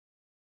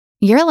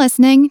You're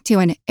listening to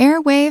an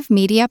Airwave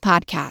Media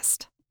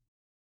Podcast.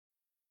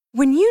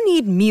 When you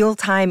need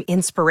mealtime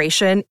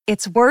inspiration,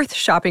 it's worth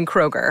shopping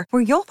Kroger,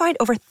 where you'll find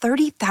over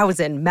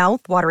 30,000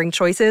 mouth-watering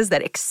choices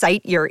that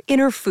excite your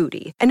inner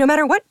foodie. And no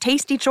matter what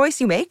tasty choice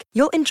you make,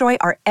 you'll enjoy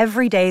our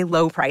everyday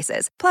low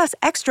prices, plus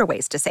extra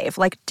ways to save,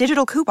 like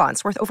digital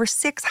coupons worth over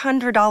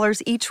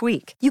 $600 each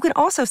week. You can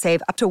also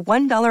save up to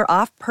 $1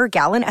 off per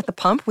gallon at the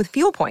pump with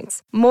fuel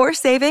points. More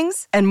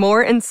savings and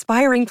more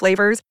inspiring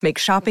flavors make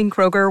shopping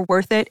Kroger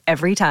worth it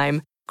every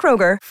time.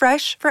 Kroger,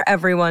 fresh for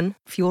everyone.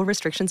 Fuel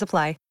restrictions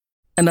apply.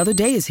 Another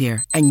day is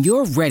here, and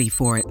you're ready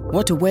for it.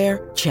 What to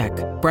wear? Check.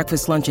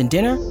 Breakfast, lunch, and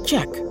dinner?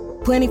 Check.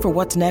 Planning for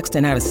what's next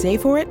and how to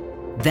save for it?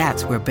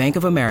 That's where Bank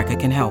of America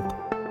can help.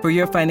 For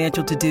your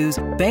financial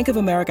to-dos, Bank of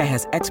America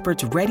has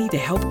experts ready to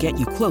help get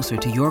you closer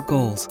to your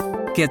goals.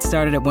 Get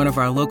started at one of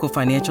our local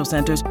financial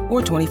centers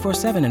or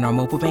 24/7 in our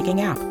mobile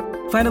banking app.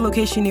 Find a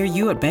location near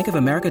you at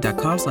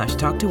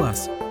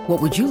bankofamerica.com/talktous.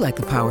 What would you like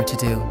the power to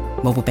do?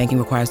 Mobile banking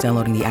requires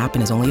downloading the app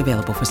and is only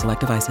available for select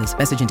devices.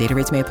 Message and data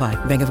rates may apply.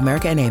 Bank of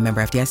America N.A.,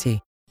 member FDIC.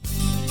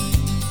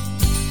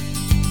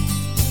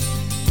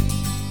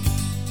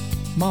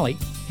 Molly,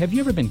 have you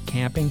ever been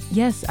camping?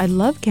 Yes, I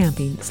love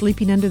camping,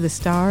 sleeping under the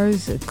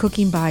stars,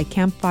 cooking by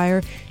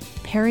campfire,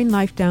 paring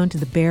life down to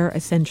the bare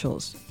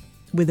essentials,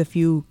 with a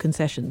few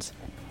concessions.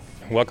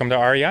 Welcome to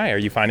REI. Are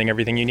you finding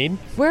everything you need?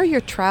 Where are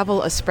your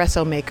travel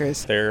espresso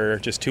makers? They're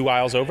just 2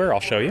 aisles over.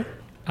 I'll show you.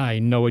 I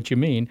know what you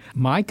mean.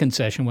 My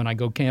concession when I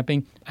go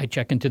camping, I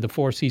check into the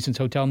Four Seasons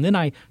Hotel, and then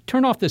I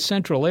turn off the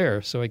central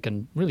air so I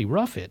can really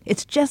rough it.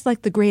 It's just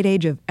like the great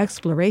age of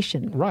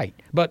exploration. Right.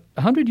 But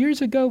 100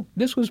 years ago,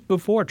 this was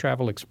before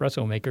travel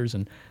espresso makers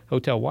and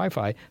hotel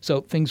Wi-Fi,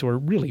 so things were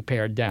really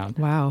pared down.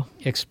 Wow.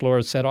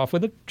 Explorers set off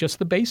with just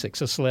the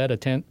basics: a sled, a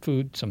tent,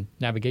 food, some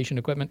navigation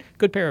equipment,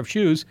 good pair of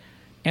shoes,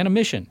 and a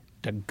mission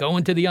to go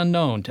into the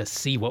unknown to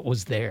see what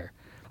was there.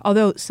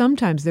 Although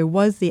sometimes there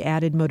was the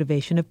added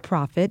motivation of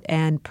profit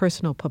and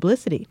personal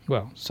publicity.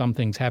 Well, some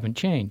things haven't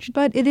changed.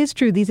 But it is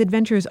true, these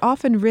adventurers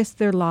often risk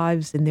their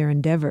lives in their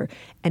endeavor.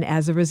 And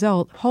as a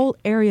result, whole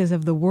areas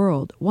of the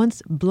world,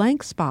 once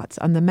blank spots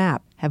on the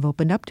map, have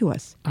opened up to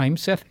us. I'm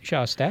Seth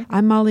Shostak.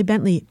 I'm Molly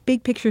Bentley.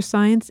 Big Picture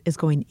Science is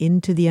going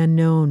into the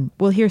unknown.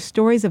 We'll hear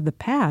stories of the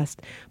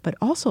past, but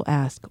also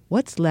ask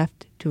what's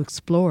left to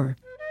explore.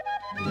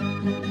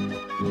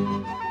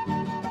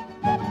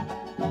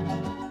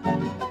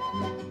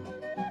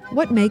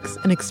 What makes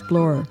an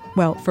explorer?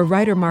 Well, for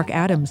writer Mark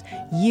Adams,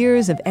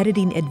 years of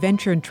editing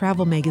adventure and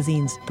travel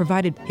magazines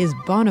provided his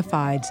bona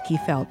fides, he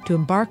felt, to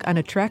embark on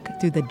a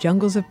trek through the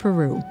jungles of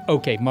Peru.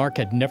 Okay, Mark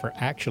had never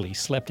actually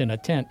slept in a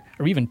tent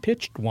or even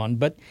pitched one,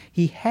 but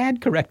he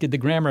had corrected the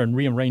grammar and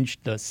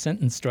rearranged the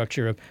sentence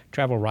structure of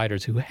travel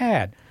writers who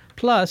had.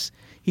 Plus,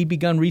 he'd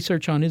begun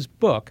research on his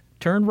book,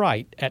 Turn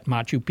Right, at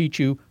Machu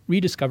Picchu,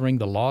 rediscovering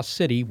the lost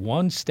city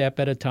one step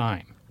at a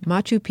time.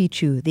 Machu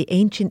Picchu, the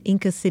ancient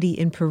Inca city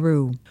in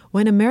Peru.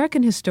 When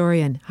American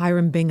historian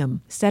Hiram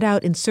Bingham set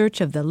out in search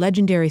of the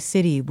legendary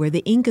city where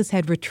the Incas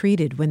had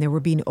retreated when they were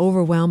being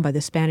overwhelmed by the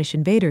Spanish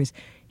invaders,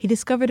 he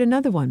discovered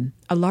another one,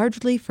 a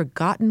largely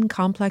forgotten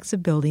complex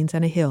of buildings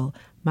on a hill,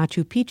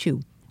 Machu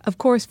Picchu. Of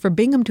course, for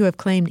Bingham to have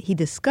claimed he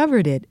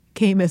discovered it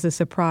came as a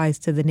surprise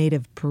to the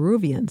native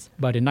Peruvians.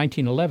 But in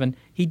 1911,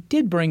 he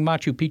did bring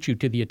Machu Picchu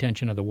to the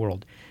attention of the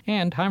world.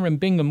 And Hiram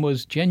Bingham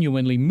was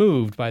genuinely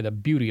moved by the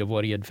beauty of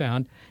what he had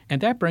found.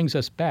 And that brings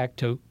us back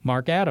to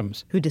Mark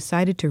Adams, who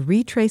decided to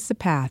retrace the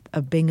path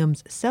of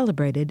Bingham's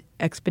celebrated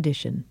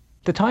expedition.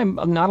 At the time,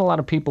 not a lot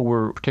of people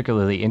were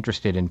particularly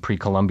interested in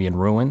pre-Columbian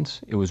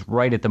ruins. It was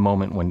right at the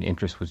moment when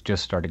interest was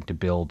just starting to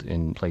build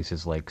in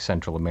places like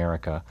Central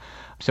America.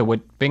 So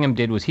what Bingham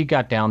did was he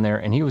got down there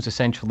and he was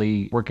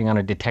essentially working on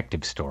a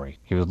detective story.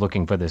 He was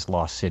looking for this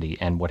lost city,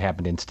 and what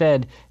happened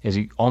instead is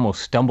he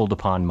almost stumbled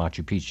upon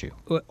Machu Picchu.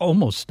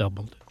 Almost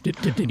stumbled.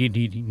 Did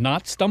he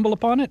not stumble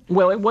upon it?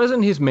 Well, it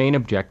wasn't his main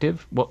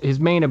objective. Well, his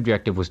main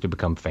objective was to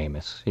become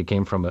famous. He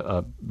came from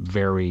a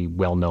very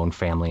well-known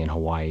family in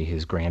Hawaii.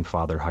 His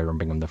grandfather, Hiram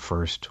Bingham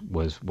I,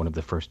 was one of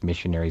the first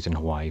missionaries in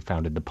Hawaii,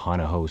 founded the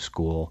Punahou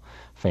School,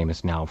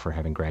 famous now for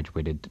having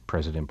graduated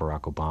President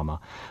Barack Obama.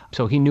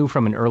 So he knew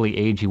from an early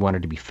age he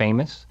wanted to be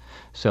famous.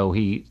 So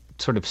he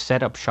sort of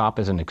set up shop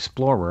as an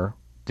explorer,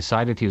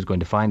 decided he was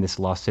going to find this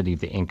lost city of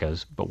the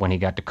Incas. But when he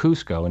got to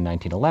Cusco in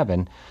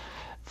 1911,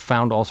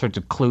 found all sorts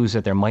of clues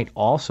that there might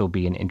also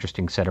be an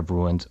interesting set of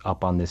ruins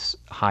up on this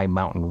high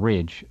mountain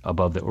ridge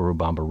above the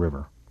Urubamba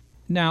River.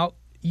 Now,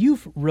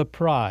 you've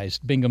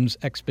reprised Bingham's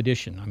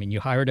expedition. I mean, you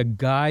hired a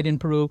guide in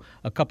Peru,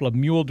 a couple of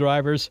mule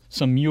drivers,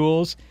 some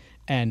mules,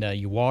 and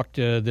you walked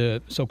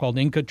the so-called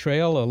Inca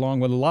Trail along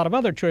with a lot of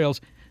other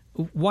trails.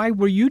 Why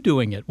were you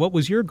doing it? What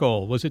was your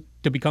goal? Was it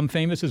to become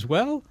famous as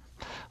well?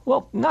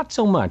 Well, not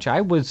so much.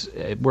 I was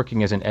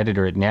working as an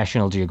editor at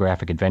National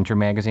Geographic Adventure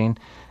magazine,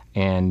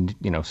 and,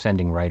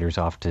 sending writers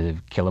off to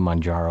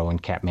Kilimanjaro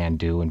and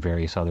Kathmandu and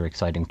various other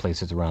exciting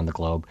places around the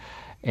globe.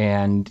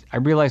 And I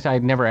realized I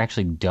had never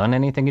actually done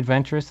anything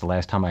adventurous. The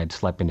last time I had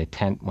slept in a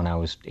tent when I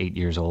was 8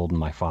 years old, and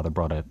my father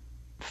brought a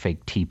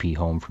fake teepee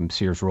home from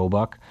Sears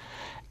Roebuck.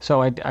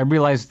 So I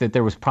realized that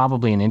there was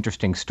probably an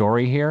interesting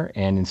story here,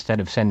 and instead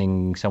of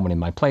sending someone in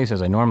my place,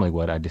 as I normally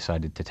would, I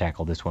decided to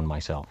tackle this one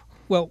myself.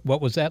 Well, what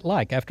was that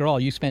like? After all,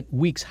 you spent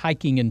weeks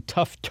hiking in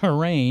tough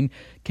terrain.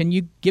 Can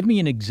you give me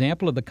an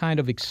example of the kind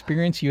of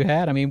experience you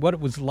had? I mean, what it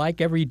was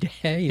like every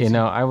day? You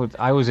know,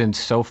 I was in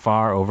so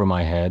far over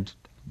my head,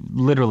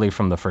 literally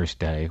from the first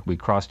day. We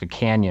crossed a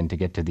canyon to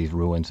get to these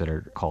ruins that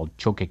are called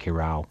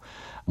Choqquequirau,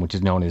 which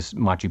is known as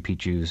Machu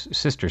Picchu's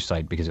sister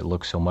site because it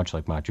looks so much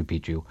like Machu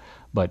Picchu,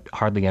 but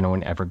hardly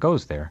anyone ever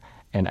goes there.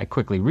 And I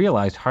quickly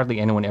realized hardly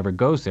anyone ever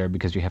goes there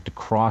because you have to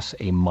cross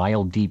a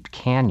mile-deep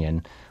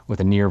canyon with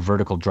a near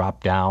vertical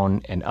drop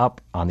down and up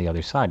on the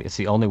other side. It's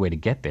the only way to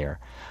get there.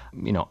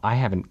 You know, I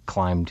haven't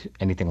climbed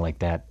anything like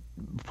that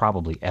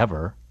probably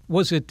ever.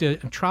 Was it a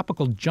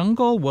tropical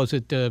jungle? Was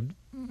it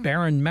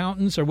barren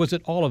mountains? Or was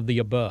it all of the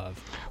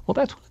above? Well,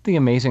 that's one of the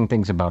amazing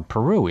things about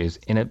Peru is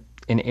in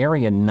an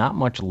area not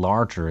much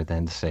larger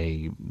than,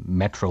 say,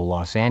 Metro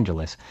Los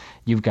Angeles,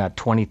 you've got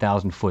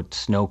 20,000-foot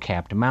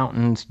snow-capped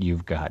mountains,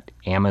 you've got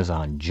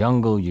Amazon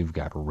jungle, you've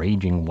got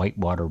raging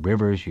whitewater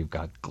rivers, you've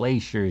got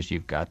glaciers,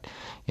 you've got,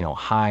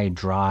 high,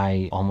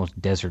 dry, almost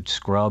desert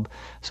scrub.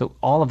 So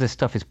all of this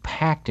stuff is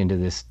packed into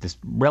this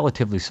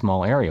relatively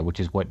small area,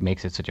 which is what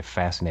makes it such a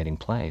fascinating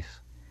place.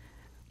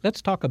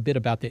 Let's talk a bit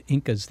about the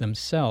Incas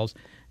themselves.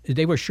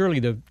 They were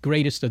surely the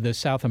greatest of the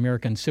South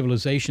American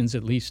civilizations,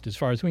 at least as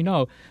far as we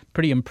know.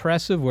 Pretty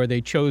impressive where they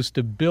chose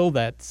to build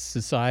that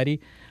society.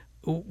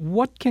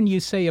 What can you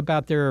say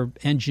about their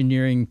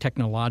engineering,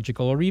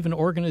 technological, or even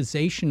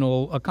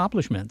organizational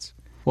accomplishments?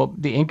 Well,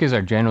 the Incas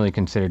are generally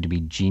considered to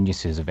be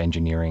geniuses of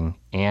engineering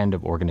and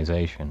of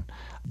organization.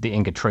 The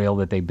Inca Trail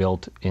that they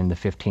built in the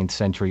 15th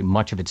century,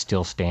 much of it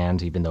still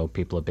stands, even though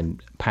people have been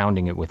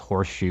pounding it with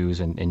horseshoes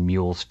and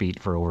mules'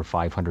 feet for over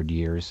 500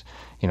 years.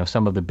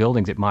 Some of the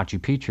buildings at Machu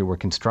Picchu were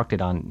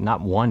constructed on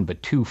not one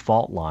but two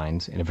fault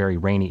lines in a very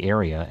rainy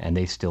area, and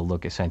they still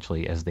look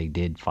essentially as they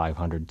did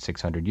 500,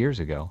 600 years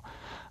ago.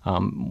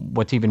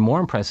 What's even more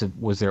impressive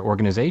was their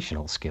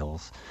organizational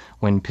skills.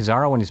 When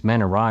Pizarro and his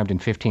men arrived in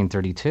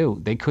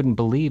 1532, they couldn't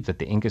believe that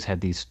the Incas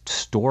had these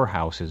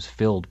storehouses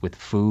filled with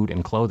food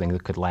and clothing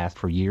that could last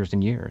for years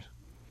and years.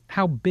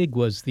 How big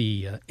was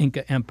the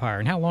Inca Empire,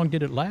 and how long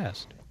did it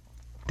last?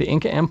 The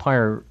Inca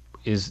Empire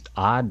is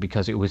odd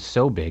because it was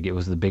so big. It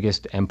was the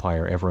biggest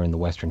empire ever in the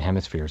Western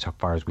Hemisphere, as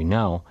far as we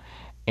know,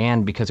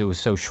 and because it was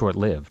so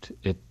short-lived.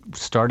 It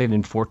started in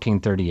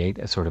 1438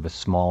 as sort of a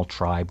small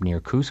tribe near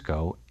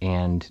Cusco,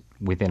 and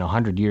within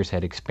 100 years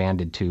had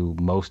expanded to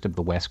most of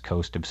the west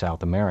coast of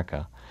South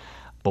America.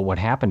 But what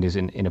happened is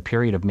in a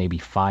period of maybe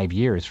 5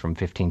 years, from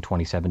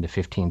 1527 to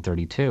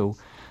 1532,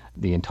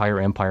 the entire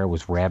empire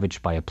was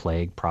ravaged by a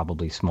plague,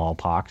 probably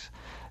smallpox.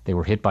 They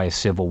were hit by a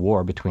civil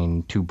war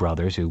between two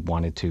brothers who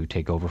wanted to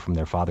take over from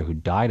their father who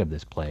died of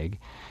this plague.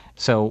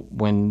 So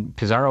when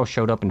Pizarro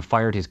showed up and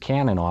fired his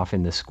cannon off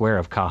in the square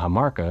of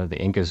Cajamarca, the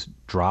Incas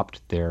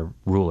dropped their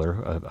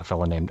ruler, a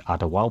fellow named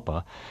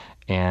Atahualpa,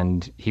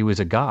 and he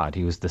was a god.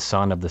 He was the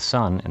son of the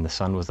sun, and the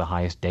sun was the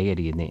highest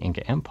deity in the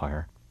Inca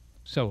Empire.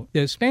 So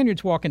the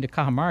Spaniards walk into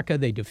Cajamarca,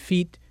 they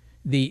defeat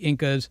the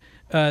Incas,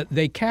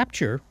 they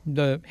capture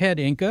the head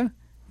Inca.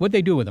 What'd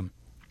they do with him?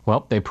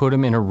 Well, they put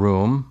him in a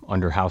room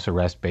under house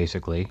arrest,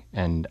 basically,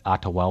 and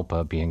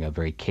Atahualpa, being a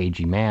very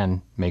cagey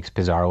man, makes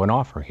Pizarro an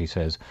offer. He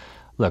says,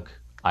 "Look,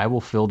 I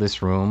will fill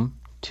this room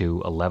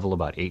to a level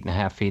about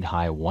 8.5 feet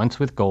high, once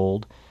with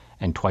gold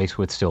and twice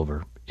with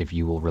silver, if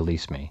you will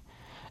release me."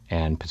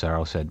 And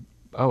Pizarro said,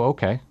 "Oh,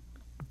 okay,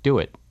 do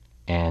it."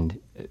 And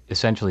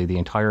essentially the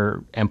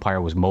entire empire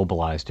was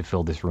mobilized to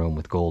fill this room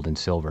with gold and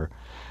silver,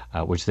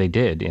 which they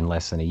did in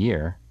less than a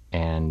year.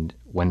 And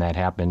when that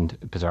happened,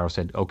 Pizarro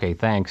said, "Okay,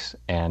 thanks,"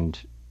 and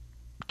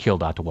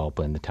killed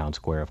Atahualpa in the town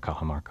square of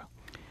Cajamarca.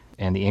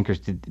 And the Incas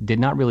did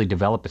not really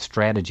develop a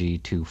strategy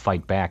to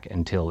fight back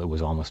until it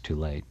was almost too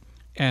late.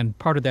 And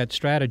part of that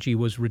strategy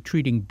was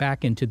retreating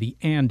back into the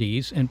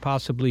Andes and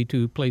possibly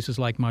to places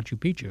like Machu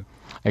Picchu.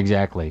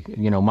 Exactly.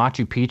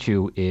 Machu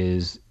Picchu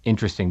is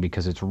interesting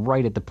because it's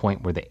right at the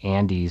point where the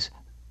Andes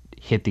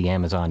hit the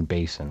Amazon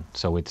basin.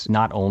 So it's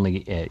not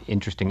only an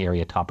interesting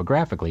area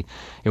topographically,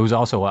 it was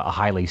also a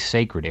highly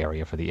sacred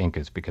area for the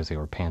Incas because they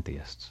were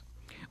pantheists.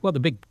 Well, the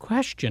big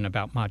question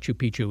about Machu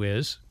Picchu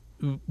is,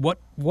 what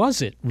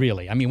was it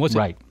really? I mean, was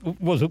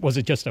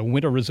it just a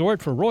winter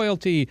resort for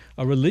royalty,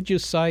 a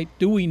religious site?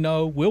 Do we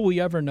know? Will we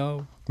ever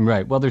know?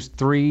 Right. Well, there's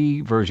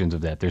three versions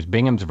of that. There's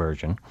Bingham's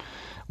version,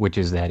 which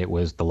is that it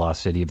was the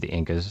lost city of the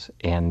Incas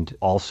and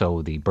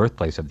also the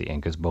birthplace of the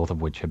Incas, both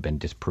of which have been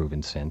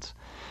disproven since.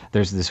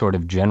 There's the sort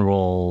of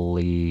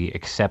generally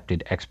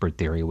accepted expert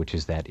theory, which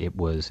is that it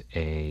was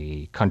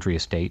a country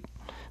estate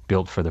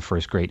built for the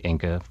first great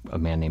Inca, a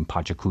man named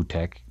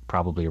Pachacutec,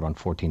 probably around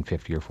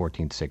 1450 or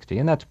 1460,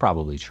 and that's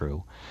probably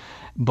true.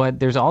 But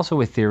there's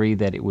also a theory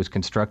that it was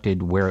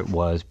constructed where it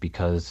was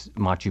because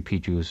Machu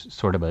Picchu is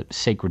sort of a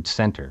sacred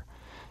center.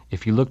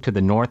 If you look to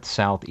the north,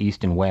 south,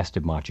 east, and west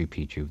of Machu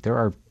Picchu, there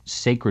are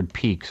sacred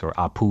peaks, or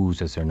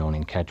apus as they're known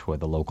in Quechua,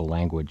 the local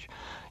language.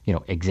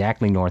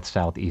 exactly north,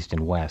 south, east,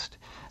 and west.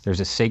 There's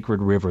a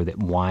sacred river that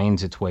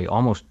winds its way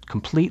almost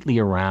completely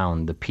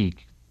around the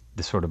peak,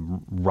 the sort of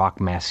rock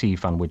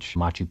massif on which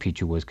Machu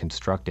Picchu was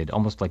constructed,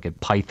 almost like a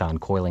python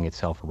coiling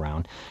itself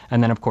around.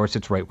 And then, of course,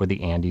 it's right where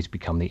the Andes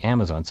become the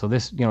Amazon. So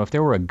this, if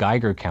there were a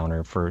Geiger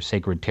counter for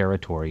sacred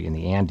territory in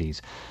the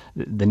Andes,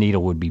 the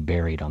needle would be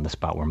buried on the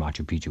spot where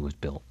Machu Picchu was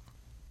built.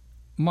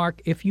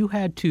 Mark, if you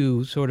had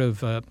to sort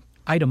of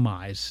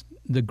itemize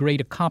the great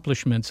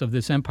accomplishments of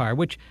this empire,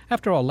 which,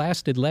 after all,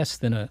 lasted less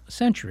than a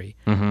century,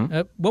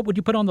 what would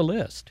you put on the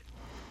list?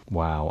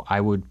 Wow.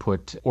 I would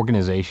put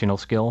organizational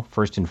skill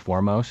first and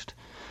foremost.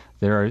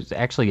 There is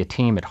actually a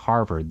team at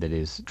Harvard that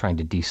is trying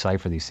to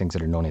decipher these things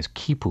that are known as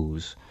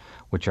quipus,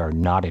 which are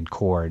knotted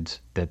cords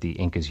that the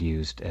Incas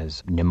used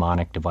as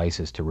mnemonic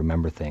devices to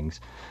remember things.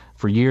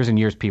 For years and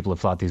years, people have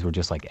thought these were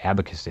just like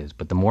abacuses,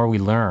 but the more we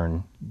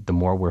learn, the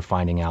more we're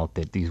finding out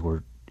that these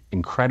were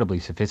incredibly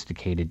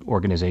sophisticated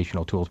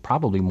organizational tools,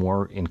 probably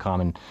more in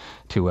common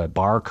to a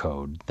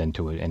barcode than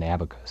to an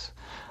abacus.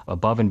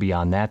 Above and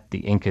beyond that, the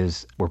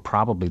Incas were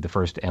probably the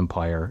first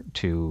empire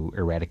to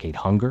eradicate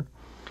hunger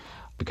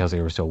because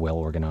they were so well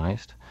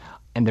organized.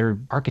 And their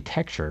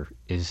architecture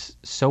is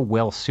so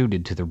well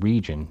suited to the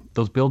region.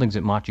 Those buildings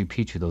at Machu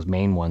Picchu, those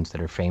main ones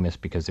that are famous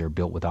because they're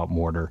built without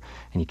mortar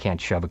and you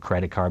can't shove a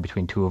credit card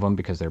between two of them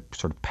because they're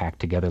sort of packed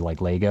together like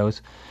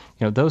Legos,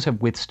 those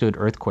have withstood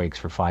earthquakes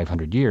for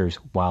 500 years,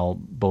 while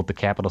both the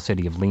capital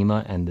city of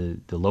Lima and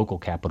the local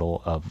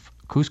capital of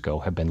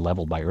Cusco have been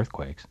leveled by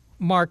earthquakes.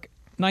 Mark,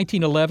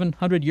 1911,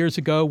 100 years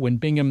ago, when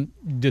Bingham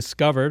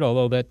discovered,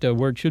 although that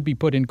word should be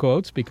put in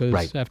quotes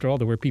because, after all,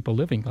 there were people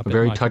living up a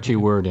very touchy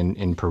word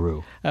in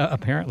Peru.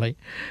 Apparently.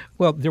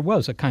 Well, there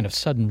was a kind of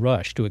sudden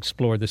rush to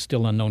explore the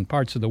still unknown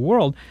parts of the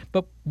world,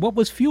 but what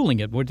was fueling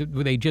it? Were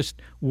they just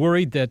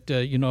worried that,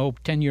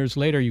 10 years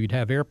later you'd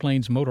have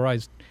airplanes,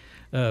 motorized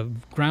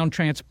ground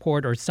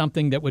transport, or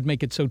something that would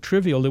make it so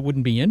trivial it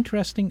wouldn't be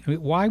interesting? I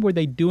mean, why were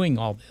they doing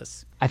all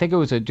this? I think it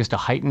was just a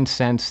heightened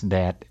sense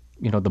that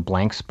the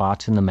blank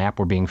spots in the map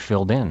were being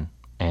filled in,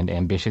 and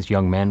ambitious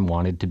young men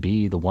wanted to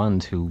be the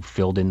ones who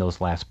filled in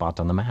those last spots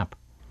on the map.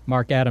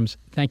 Mark Adams,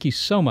 thank you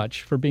so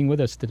much for being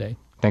with us today.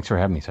 Thanks for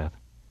having me, Seth.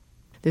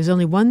 There's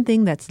only one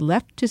thing that's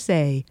left to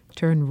say.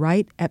 Turn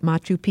right at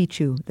Machu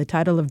Picchu, the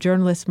title of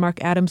journalist Mark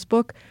Adams'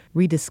 book,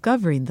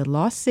 Rediscovering the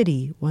Lost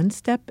City One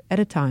Step at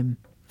a Time.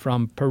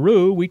 From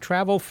Peru, we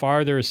travel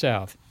farther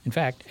south. In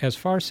fact, as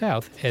far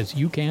south as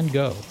you can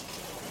go.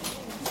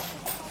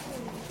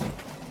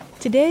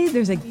 Today,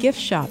 there's a gift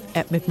shop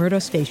at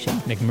McMurdo Station.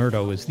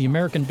 McMurdo is the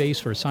American base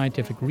for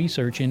scientific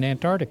research in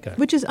Antarctica.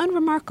 Which is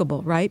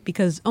unremarkable, right?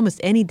 Because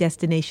almost any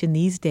destination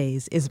these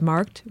days is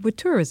marked with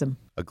tourism.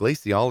 A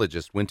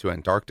glaciologist went to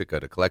Antarctica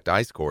to collect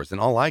ice cores,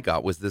 and all I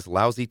got was this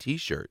lousy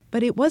T-shirt.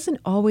 But it wasn't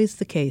always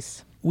the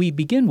case. We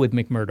begin with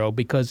McMurdo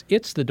because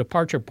it's the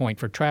departure point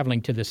for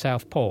traveling to the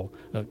South Pole,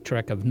 a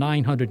trek of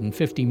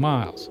 950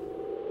 miles.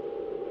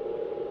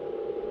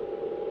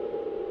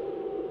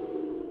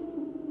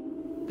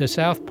 The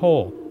South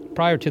Pole.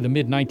 Prior to the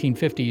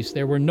mid-1950s,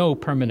 there were no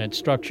permanent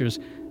structures,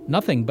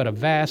 nothing but a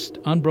vast,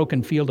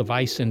 unbroken field of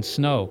ice and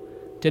snow.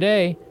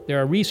 Today,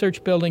 there are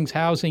research buildings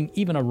housing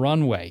even a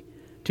runway.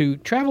 To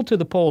travel to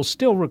the pole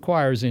still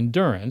requires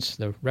endurance.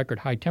 The record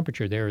high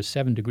temperature there is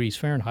 7 degrees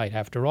Fahrenheit,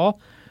 after all,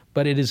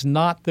 but it is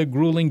not the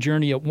grueling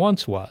journey it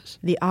once was.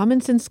 The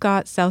Amundsen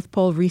Scott South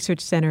Pole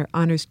Research Center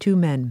honors two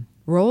men,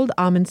 Roald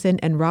Amundsen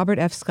and Robert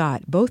F.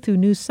 Scott, both who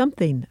knew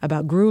something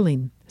about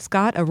grueling.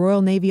 Scott, a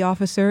Royal Navy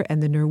officer,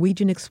 and the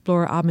Norwegian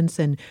explorer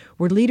Amundsen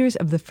were leaders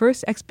of the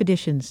first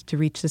expeditions to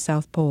reach the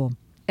South Pole.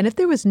 And if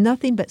there was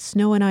nothing but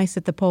snow and ice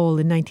at the pole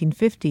in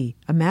 1950,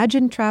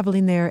 imagine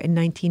traveling there in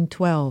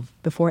 1912,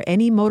 before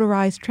any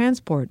motorized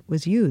transport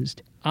was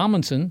used.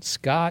 Amundsen,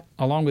 Scott,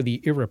 along with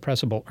the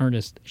irrepressible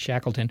Ernest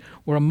Shackleton,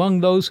 were among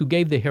those who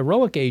gave the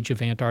heroic age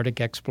of Antarctic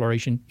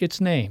exploration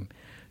its name.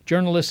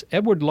 Journalist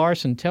Edward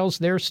Larson tells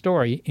their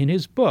story in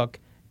his book,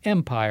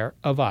 Empire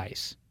of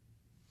Ice.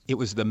 It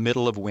was the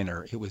middle of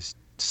winter.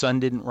 Sun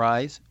didn't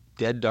rise,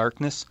 dead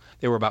darkness.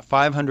 They were about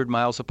 500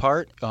 miles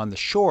apart on the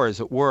shore, as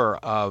it were,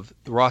 of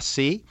the Ross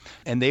Sea,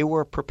 and they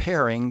were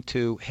preparing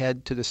to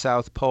head to the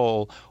South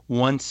Pole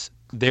once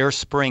their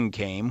spring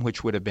came,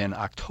 which would have been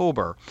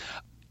October.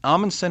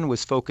 Amundsen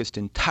was focused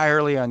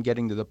entirely on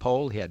getting to the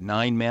pole. He had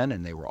 9 men,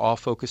 and they were all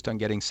focused on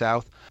getting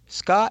south.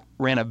 Scott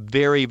ran a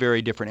very,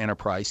 very different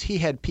enterprise. He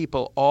had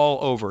people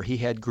all over. He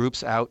had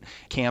groups out,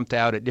 camped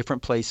out at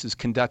different places,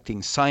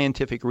 conducting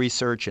scientific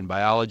research in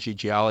biology,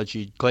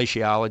 geology,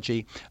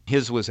 glaciology.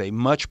 His was a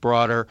much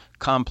broader,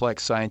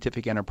 complex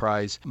scientific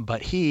enterprise,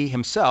 but he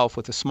himself,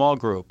 with a small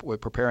group, were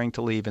preparing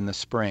to leave in the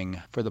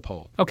spring for the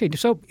pole. Okay,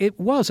 so it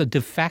was a de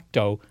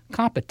facto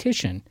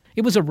competition.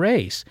 It was a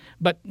race,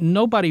 but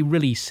nobody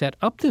really set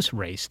up this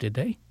race, did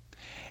they?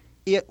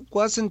 It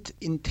wasn't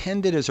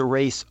intended as a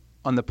race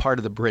on the part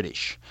of the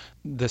British.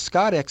 The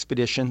Scott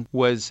expedition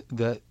was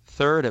the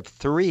third of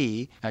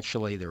 3,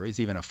 actually there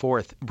is even a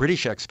 4th,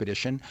 British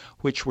expedition,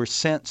 which were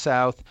sent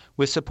south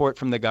with support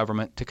from the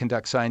government to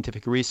conduct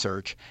scientific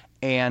research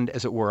and,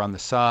 as it were, on the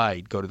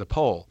side, go to the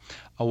pole.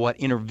 What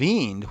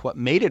intervened, what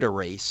made it a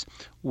race,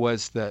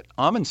 was that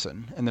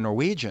Amundsen and the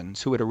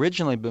Norwegians, who had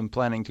originally been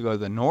planning to go to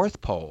the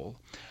North Pole,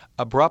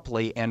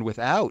 abruptly and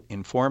without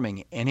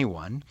informing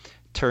anyone,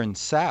 turned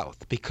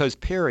south because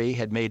Peary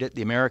had made it.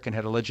 The American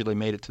had allegedly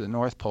made it to the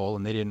North Pole,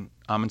 and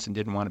Amundsen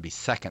didn't want to be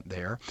second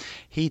there.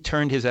 He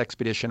turned his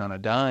expedition on a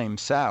dime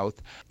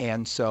south,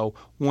 and so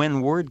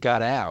when word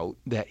got out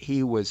that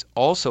he was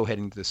also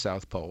heading to the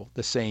South Pole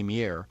the same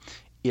year,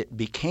 it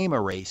became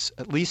a race,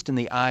 at least in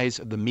the eyes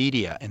of the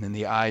media and in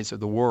the eyes of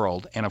the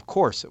world. And of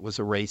course, it was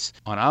a race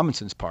on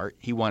Amundsen's part.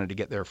 He wanted to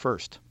get there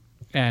first.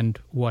 And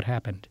what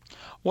happened?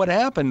 What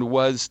happened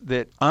was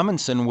that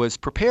Amundsen was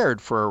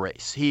prepared for a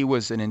race. He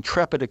was an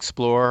intrepid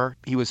explorer.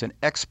 He was an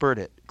expert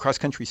at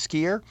cross-country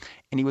skier,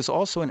 and he was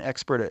also an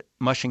expert at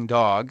mushing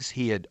dogs.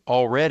 He had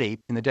already,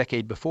 in the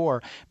decade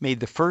before, made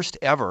the first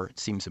ever, it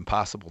seems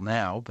impossible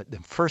now, but the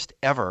first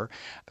ever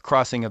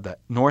crossing of the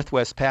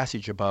Northwest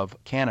Passage above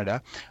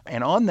Canada.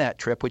 And on that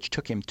trip, which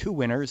took him 2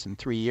 winters and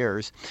 3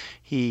 years,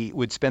 he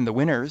would spend the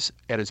winters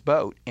at his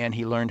boat, and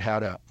he learned how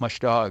to mush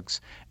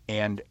dogs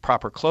and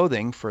proper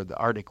clothing for the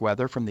Arctic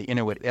weather from the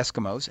Inuit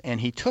Eskimos, and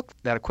he took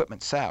that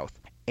equipment south.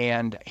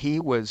 And he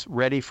was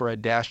ready for a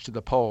dash to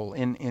the pole.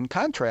 In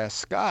contrast,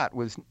 Scott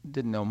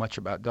didn't know much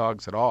about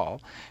dogs at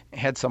all,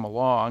 had some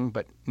along,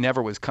 but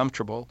never was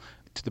comfortable.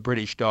 To the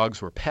British,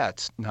 dogs were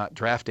pets, not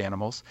draft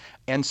animals.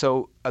 And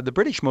so the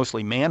British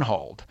mostly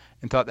man-hauled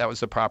and thought that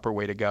was the proper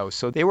way to go.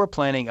 So they were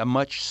planning a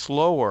much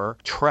slower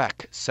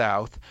trek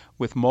south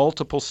with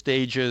multiple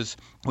stages,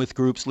 with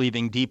groups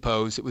leaving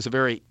depots. It was a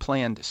very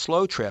planned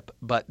slow trip,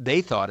 but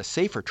they thought a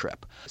safer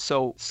trip.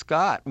 So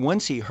Scott,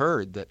 once he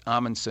heard that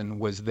Amundsen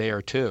was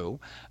there too,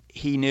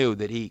 he knew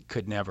that he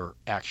could never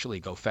actually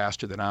go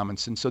faster than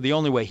Amundsen. So the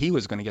only way he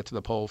was going to get to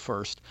the pole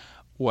first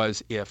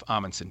was if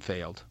Amundsen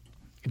failed.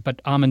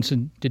 But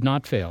Amundsen did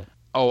not fail.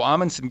 Oh,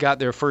 Amundsen got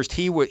there first.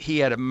 He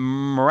had a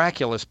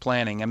miraculous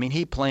planning. I mean,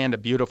 he planned a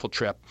beautiful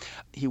trip.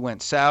 He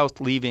went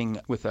south, leaving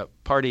with a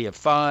party of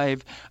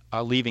 5,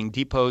 leaving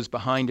depots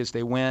behind as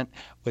they went,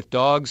 with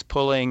dogs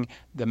pulling.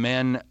 The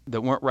men that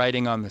weren't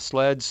riding on the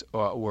sleds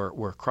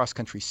were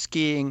cross-country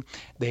skiing.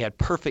 They had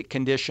perfect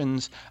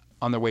conditions.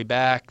 On their way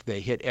back, they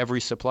hit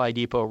every supply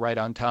depot right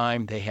on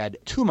time. They had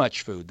too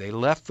much food. They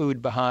left food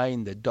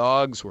behind. The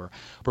dogs were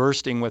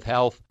bursting with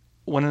health.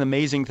 One of the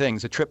amazing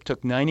things, the trip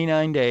took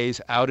 99 days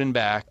out and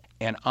back,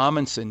 and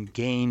Amundsen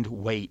gained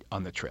weight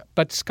on the trip.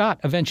 But Scott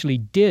eventually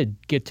did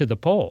get to the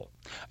pole.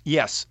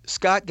 Yes,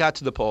 Scott got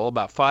to the pole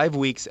about 5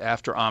 weeks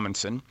after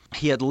Amundsen.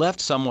 He had left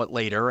somewhat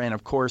later, and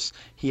of course,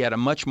 he had a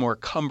much more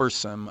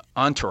cumbersome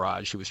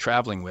entourage he was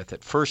traveling with.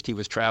 At first, he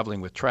was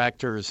traveling with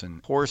tractors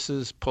and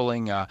horses,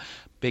 pulling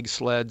big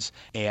sleds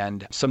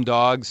and some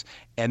dogs,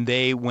 and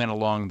they went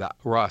along the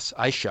Ross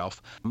ice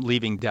shelf,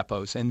 leaving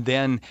depots. And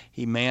then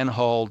he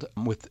man-hauled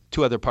with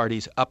 2 other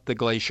parties up the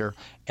glacier,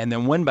 and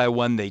then one by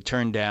one they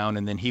turned down,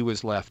 and then he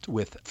was left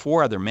with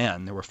 4 other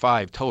men, there were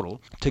 5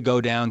 total, to go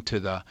down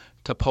to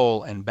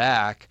Pole and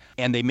back.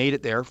 And they made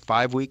it there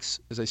 5 weeks,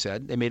 as I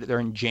said. They made it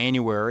there in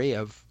January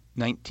of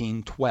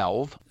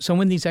 1912. So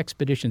when these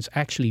expeditions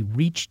actually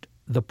reached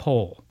the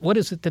pole, what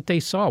is it that they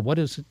saw? What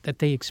is it that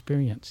they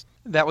experienced?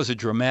 That was a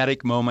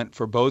dramatic moment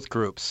for both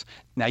groups.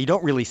 Now, you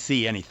don't really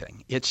see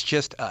anything. It's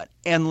just an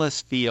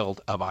endless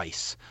field of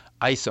ice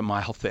a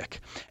mile thick.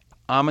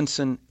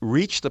 Amundsen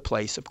reached the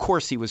place. Of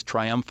course, he was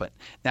triumphant.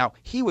 Now,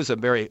 he was a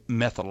very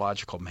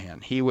methodological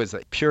man. He was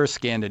a pure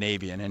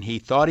Scandinavian, and he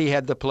thought he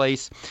had the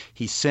place.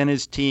 He sent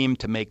his team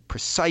to make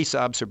precise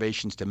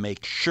observations to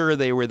make sure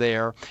they were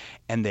there,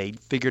 and they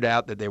figured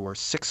out that they were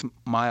 6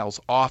 miles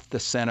off the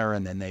center,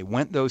 and then they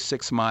went those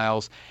 6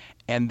 miles.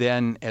 And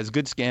then, as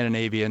good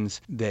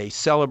Scandinavians, they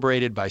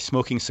celebrated by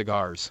smoking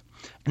cigars.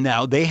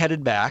 Now, they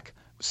headed back.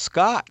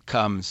 Scott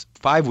comes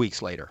 5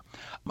 weeks later.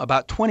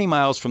 About 20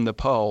 miles from the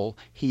pole,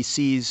 he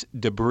sees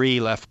debris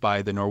left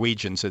by the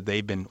Norwegians that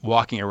they've been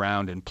walking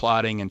around and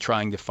plotting and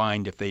trying to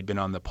find if they'd been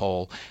on the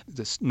pole.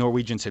 The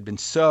Norwegians had been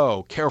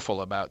so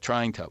careful about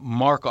trying to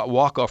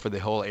walk off of the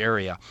whole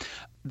area.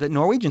 The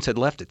Norwegians had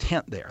left a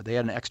tent there. They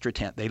had an extra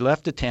tent. They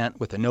left a tent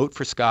with a note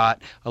for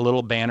Scott, a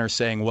little banner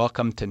saying,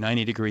 "Welcome to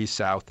 90 degrees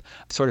south,"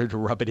 sort of to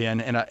rub it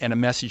in, and a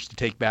message to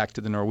take back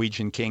to the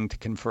Norwegian king to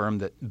confirm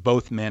that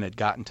both men had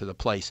gotten to the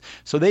place.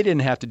 So they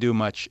didn't have to do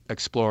much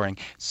exploring.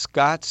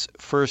 Scott's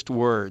first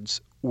words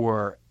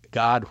were,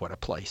 "God, what a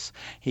place."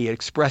 He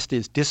expressed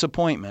his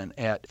disappointment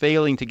at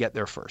failing to get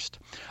there first.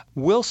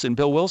 Bill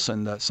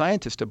Wilson, the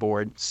scientist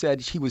aboard,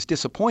 said he was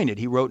disappointed.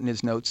 He wrote in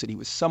his notes that he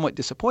was somewhat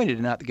disappointed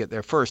not to get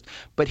there first,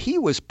 but he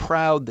was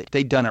proud that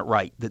they'd done it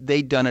right, that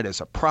they'd done it as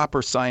a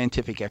proper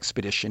scientific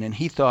expedition, and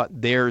he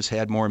thought theirs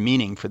had more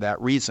meaning for that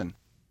reason.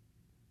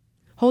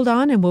 Hold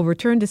on, and we'll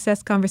return to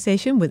Seth's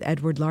conversation with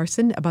Edward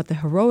Larson about the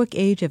heroic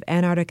age of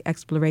Antarctic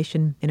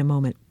exploration in a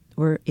moment.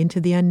 We're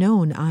into the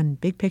unknown on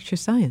Big Picture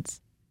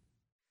Science.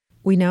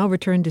 We now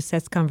return to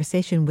Seth's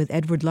conversation with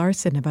Edward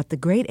Larson about the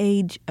great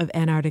age of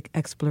Antarctic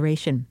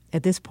exploration.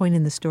 At this point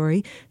in the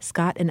story,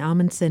 Scott and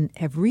Amundsen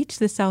have reached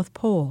the South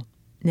Pole.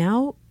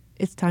 Now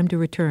it's time to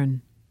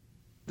return.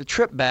 The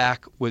trip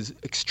back was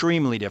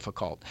extremely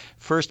difficult.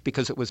 First,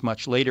 because it was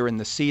much later in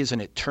the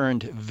season, it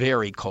turned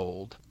very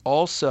cold.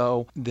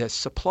 Also, the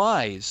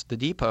supplies, the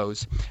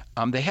depots,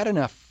 they had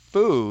enough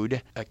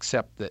food,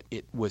 except that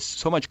it was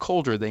so much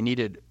colder they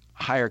needed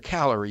higher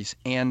calories,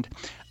 and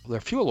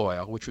their fuel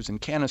oil, which was in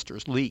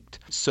canisters, leaked.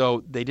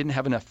 So they didn't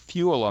have enough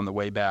fuel on the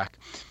way back.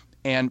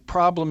 And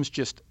problems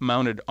just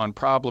mounted on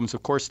problems.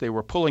 Of course, they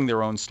were pulling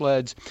their own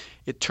sleds.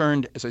 It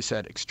turned, as I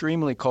said,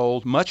 extremely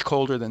cold, much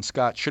colder than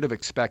Scott should have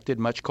expected,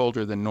 much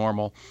colder than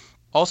normal.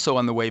 Also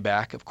on the way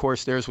back, of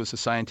course, theirs was a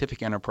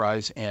scientific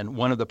enterprise, and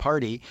one of the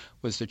party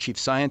was the chief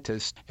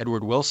scientist,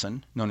 Edward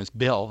Wilson, known as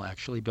Bill,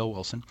 actually, Bill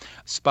Wilson,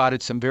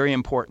 spotted some very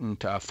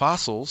important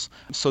fossils.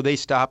 So they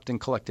stopped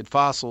and collected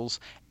fossils,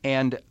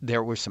 and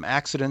there were some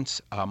accidents.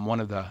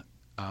 One of the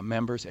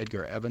members,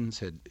 Edgar Evans,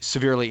 had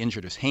severely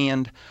injured his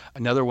hand.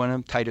 Another one of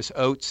them, Titus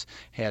Oates,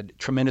 had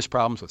tremendous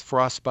problems with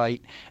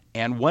frostbite.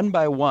 And one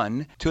by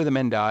one, 2 of the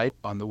men died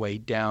on the way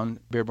down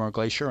Beardmore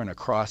Glacier and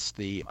across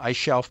the ice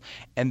shelf.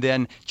 And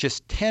then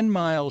just 10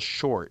 miles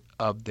short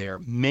of their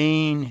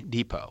main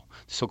depot,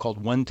 so-called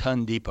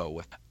one-ton depot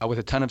with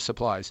a ton of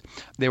supplies,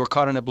 they were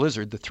caught in a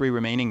blizzard, the 3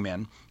 remaining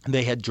men.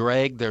 They had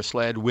dragged their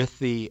sled with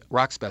the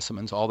rock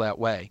specimens all that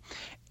way.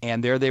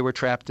 And there they were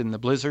trapped in the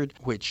blizzard,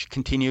 which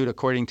continued,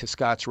 according to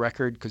Scott's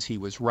record, because he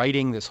was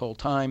writing this whole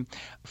time,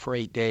 for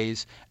 8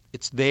 days.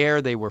 It's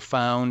there they were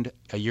found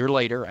a year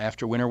later,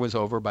 after winter was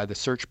over, by the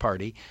search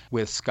party,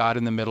 with Scott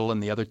in the middle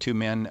and the other 2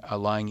 men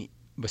lying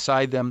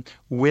beside them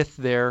with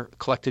their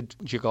collected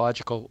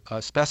geological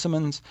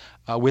specimens,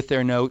 with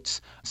their notes.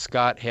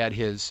 Scott had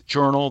his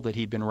journal that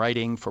he'd been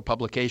writing for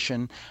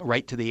publication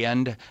right to the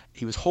end.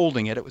 He was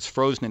holding it. It was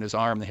frozen in his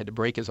arm. They had to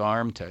break his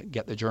arm to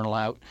get the journal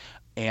out.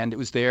 And it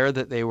was there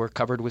that they were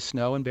covered with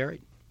snow and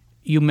buried.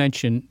 You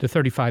mentioned the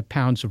 35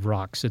 pounds of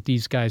rocks that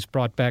these guys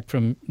brought back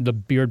from the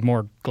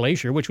Beardmore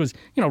Glacier, which was,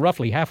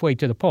 roughly halfway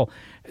to the pole.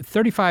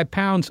 35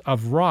 pounds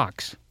of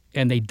rocks,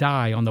 and they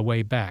die on the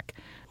way back.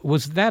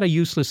 Was that a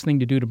useless thing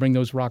to do, to bring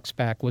those rocks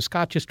back? Was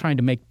Scott just trying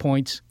to make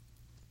points?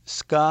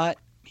 Scott,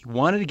 he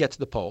wanted to get to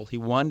the pole. He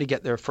wanted to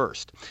get there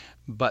first.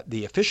 But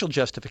the official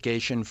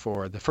justification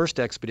for the first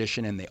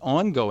expedition and the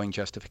ongoing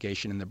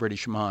justification in the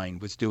British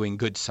mind was doing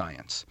good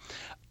science.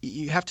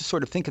 You have to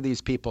sort of think of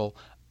these people.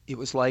 It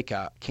was like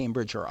a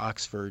Cambridge or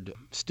Oxford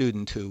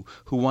student who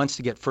wants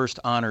to get first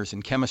honors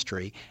in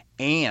chemistry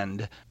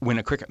and win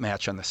a cricket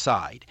match on the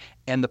side.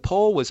 And the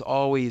pole was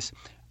always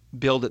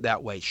billed it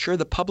that way. Sure,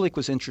 the public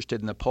was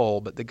interested in the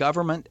pole, but the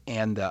government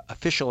and the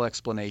official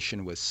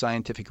explanation was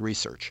scientific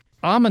research.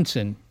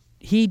 Amundsen,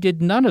 he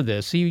did none of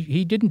this.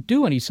 He didn't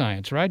do any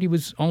science, right? He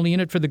was only in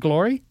it for the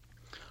glory?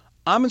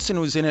 Amundsen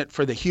was in it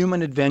for the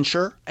human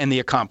adventure and the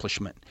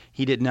accomplishment.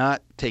 He did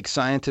not take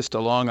scientists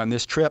along on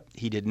this trip.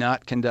 He did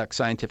not conduct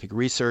scientific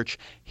research.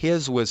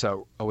 His was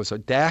a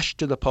dash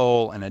to the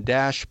pole and a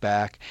dash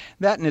back.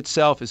 That in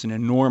itself is an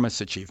enormous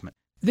achievement.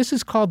 This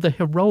is called the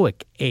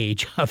heroic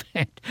age of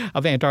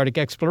Antarctic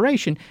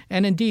exploration,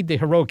 and indeed the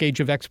heroic age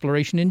of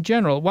exploration in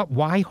general.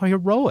 Why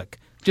heroic?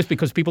 Just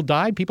because people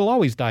died? People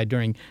always died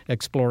during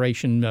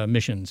exploration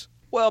missions.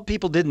 Well,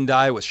 people didn't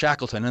die with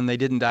Shackleton, and they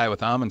didn't die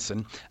with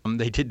Amundsen.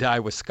 They did die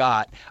with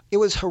Scott. It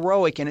was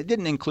heroic, and it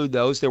didn't include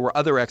those. There were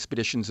other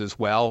expeditions as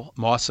well.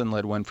 Mawson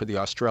led one for the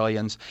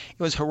Australians.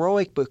 It was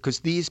heroic because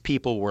these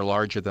people were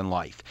larger than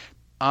life.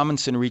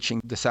 Amundsen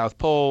reaching the South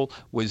Pole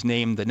was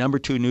named the number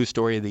 2 news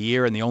story of the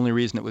year, and the only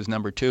reason it was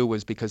number 2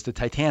 was because the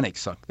Titanic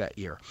sunk that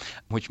year,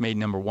 which made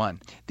number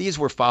 1. These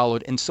were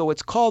followed, and so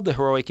it's called the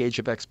heroic age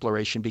of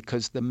exploration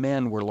because the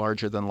men were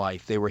larger than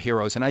life. They were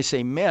heroes. And I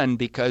say men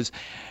because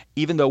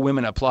even though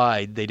women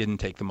applied, they didn't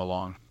take them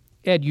along.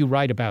 Ed, you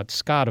write about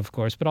Scott, of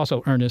course, but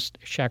also Ernest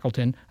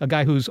Shackleton, a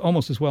guy who's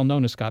almost as well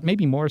known as Scott,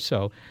 maybe more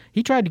so.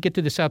 He tried to get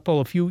to the South Pole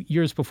a few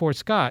years before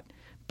Scott,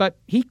 but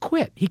he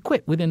quit. He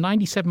quit within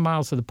 97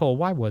 miles of the pole.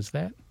 Why was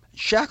that?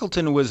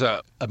 Shackleton was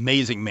an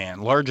amazing man,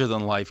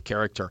 larger-than-life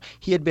character.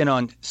 He had been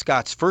on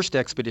Scott's first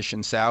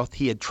expedition south.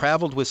 He had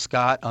traveled with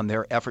Scott on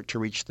their effort to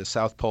reach the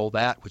South Pole,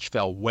 which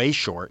fell way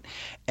short.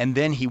 And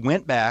then he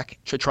went back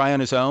to try on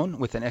his own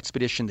with an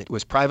expedition that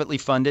was privately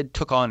funded,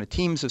 took on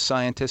teams of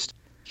scientists.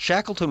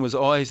 Shackleton was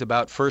always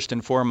about first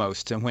and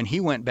foremost, and when he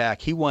went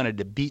back, he wanted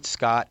to beat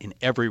Scott in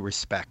every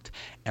respect.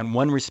 And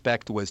one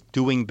respect was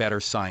doing better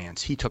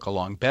science. He took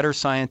along better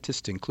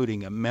scientists,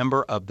 including a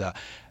member of the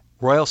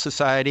Royal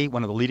Society,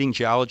 one of the leading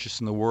geologists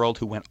in the world,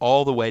 who went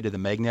all the way to the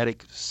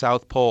magnetic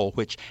South Pole,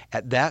 which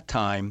at that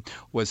time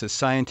was a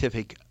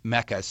scientific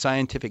mecca, a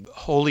scientific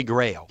holy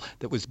grail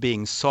that was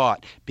being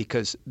sought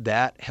because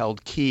that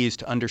held keys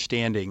to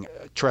understanding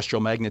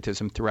terrestrial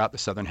magnetism throughout the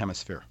southern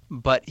hemisphere.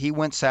 But he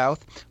went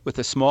south with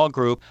a small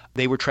group.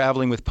 They were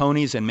traveling with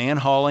ponies and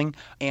man-hauling,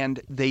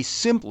 and they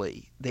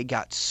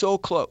got so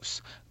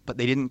close, but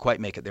they didn't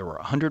quite make it. They were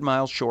 100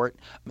 miles short.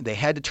 They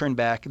had to turn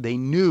back. They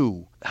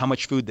knew how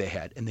much food they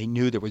had, and they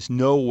knew there was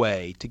no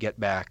way to get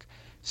back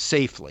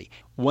safely.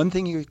 One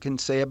thing you can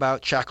say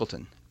about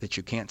Shackleton that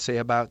you can't say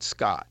about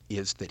Scott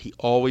is that he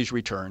always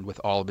returned with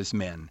all of his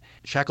men.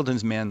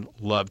 Shackleton's men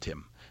loved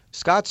him.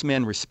 Scott's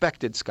men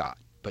respected Scott.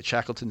 but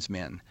Shackleton's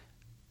men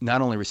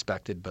not only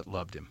respected but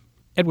loved him.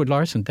 Edward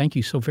Larson, thank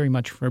you so very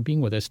much for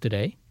being with us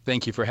today.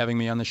 Thank you for having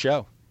me on the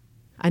show.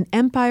 An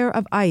Empire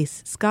of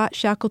Ice, Scott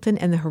Shackleton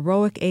and the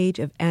Heroic Age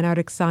of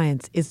Antarctic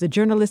Science is the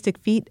journalistic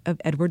feat of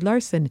Edward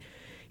Larson.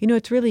 You know,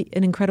 it's really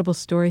an incredible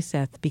story,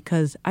 Seth,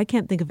 because I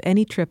can't think of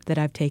any trip that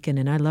I've taken,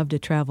 and I love to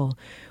travel,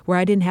 where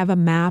I didn't have a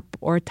map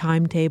or a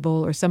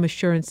timetable or some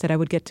assurance that I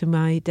would get to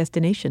my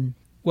destination.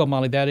 Well,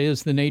 Molly, that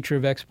is the nature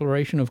of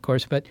exploration, of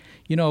course. But,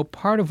 you know,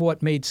 part of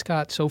what made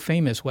Scott so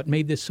famous, what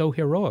made this so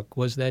heroic,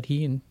 was that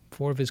he and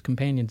 4 of his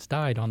companions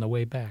died on the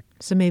way back.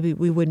 So maybe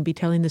we wouldn't be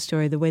telling the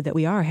story the way that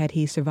we are had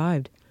he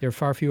survived. There are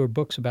far fewer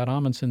books about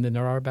Amundsen than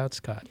there are about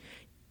Scott.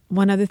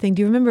 One other thing,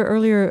 do you remember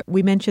earlier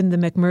we mentioned the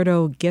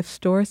McMurdo gift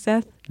store,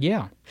 Seth?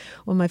 Yeah.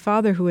 Well, my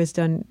father, who has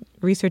done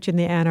research in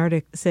the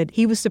Antarctic, said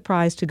he was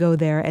surprised to go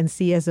there and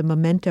see as a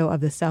memento of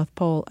the South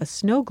Pole a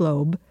snow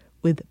globe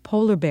with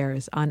polar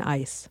bears on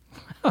ice.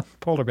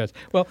 Polar bears.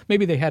 Well,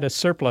 maybe they had a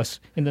surplus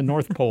in the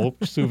North Pole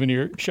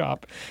souvenir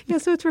shop. Yeah,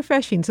 so it's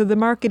refreshing. So the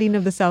marketing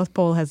of the South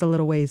Pole has a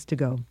little ways to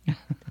go.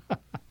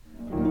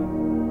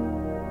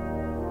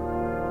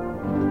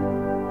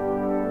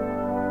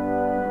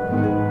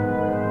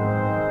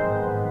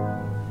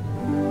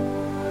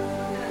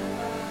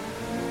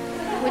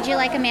 Would you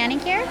like a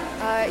manicure?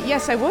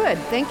 Yes, I would.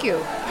 Thank you.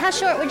 How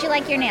short would you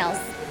like your nails?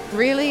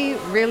 Really,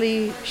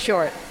 really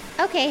short.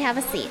 Okay, have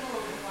a seat.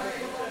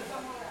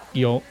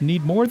 You'll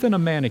need more than a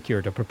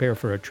manicure to prepare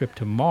for a trip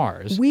to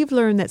Mars. We've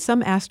learned that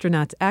some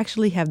astronauts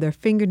actually have their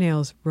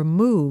fingernails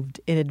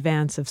removed in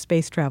advance of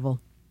space travel.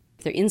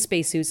 If they're in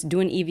spacesuits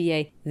doing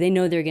EVA, they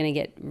know they're going to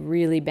get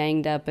really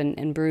banged up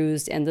and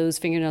bruised, and those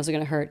fingernails are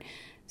going to hurt.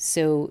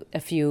 So a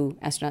few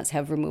astronauts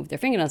have removed their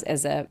fingernails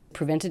as a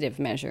preventative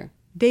measure.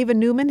 Dava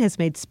Newman has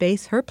made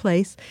space her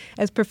place.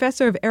 As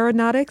professor of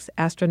aeronautics,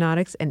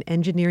 astronautics, and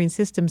engineering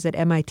systems at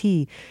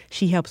MIT,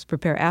 she helps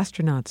prepare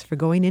astronauts for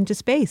going into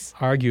space.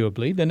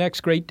 Arguably the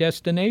next great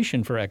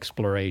destination for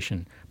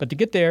exploration. But to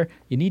get there,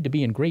 you need to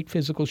be in great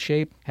physical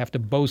shape, have to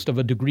boast of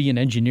a degree in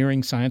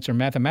engineering, science, or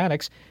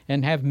mathematics,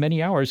 and have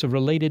many hours of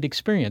related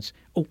experience.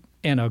 Oh,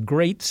 and a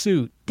great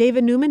suit.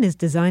 Dava Newman is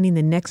designing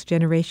the next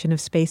generation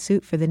of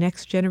spacesuit for the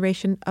next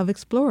generation of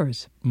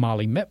explorers.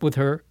 Molly met with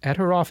her at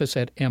her office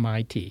at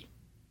MIT.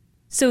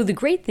 So the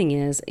great thing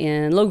is,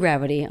 in low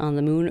gravity on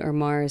the moon or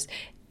Mars,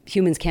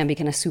 humans can be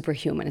kind of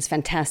superhuman. It's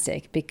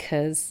fantastic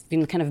because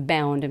you're kind of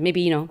bound and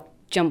maybe,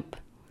 jump,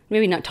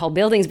 maybe not tall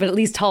buildings, but at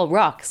least tall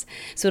rocks.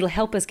 So it'll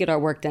help us get our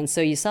work done. So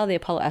you saw the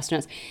Apollo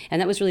astronauts,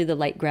 and that was really the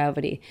light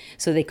gravity.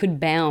 So they could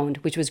bound,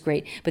 which was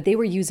great, but they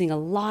were using a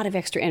lot of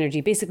extra energy,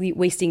 basically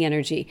wasting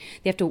energy.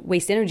 They have to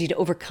waste energy to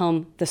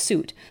overcome the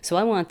suit. So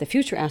I want the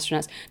future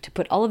astronauts to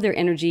put all of their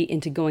energy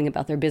into going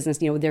about their business.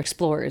 They're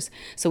explorers.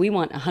 So we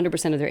want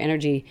 100% of their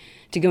energy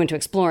to go into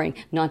exploring,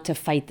 not to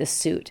fight the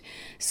suit.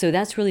 So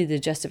that's really the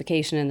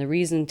justification and the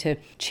reason to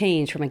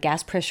change from a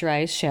gas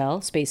pressurized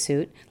shell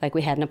spacesuit, like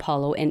we had in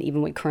Apollo and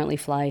even we currently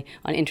fly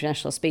on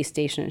International Space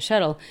Station and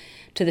Shuttle,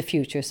 to the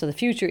future. So the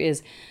future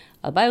is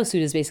a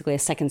biosuit is basically a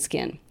second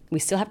skin. We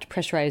still have to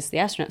pressurize the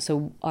astronaut,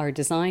 so our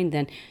design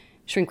then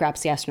shrink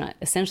wraps the astronaut.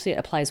 Essentially, it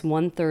applies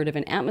 1/3 of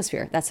an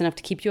atmosphere. That's enough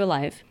to keep you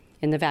alive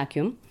in the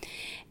vacuum.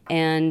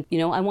 And,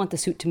 I want the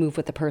suit to move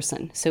with the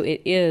person. So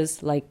it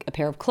is like a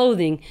pair of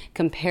clothing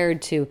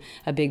compared to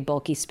a big,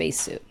 bulky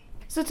spacesuit.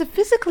 So it's a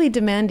physically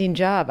demanding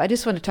job. I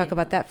just want to talk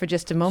about that for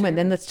just a moment.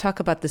 Then let's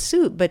talk about the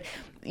suit. But,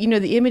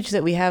 the image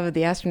that we have of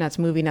the astronauts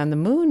moving on the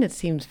moon, it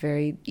seems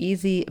very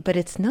easy, but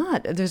it's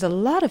not. There's a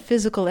lot of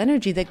physical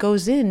energy that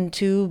goes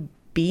into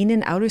being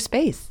in outer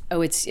space.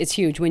 Oh, it's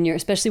huge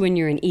especially when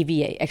you're in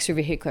EVA,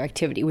 extravehicular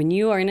activity. When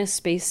you are in a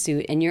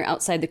spacesuit and you're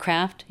outside the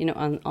craft,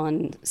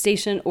 on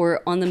station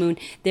or on the moon,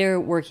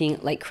 they're working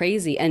like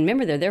crazy. And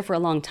remember, they're there for a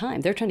long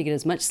time. They're trying to get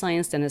as much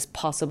science done as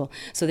possible.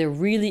 So they're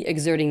really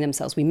exerting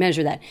themselves. We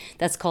measure that.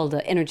 That's called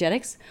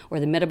energetics or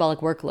the metabolic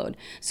workload.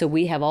 So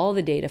we have all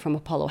the data from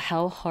Apollo,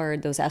 how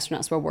hard those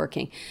astronauts were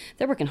working.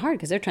 They're working hard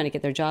because they're trying to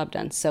get their job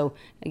done. So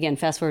again,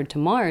 fast forward to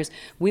Mars,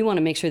 we want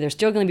to make sure they're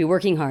still going to be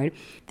working hard.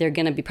 They're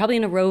going to be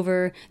probably in a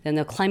rover, then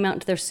they'll climb out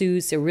into their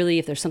suits. They're really,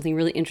 if there's something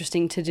really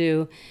interesting to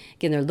do,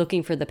 again, they're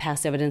looking for the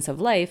past evidence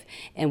of life,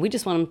 and we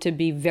just want them to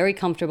be very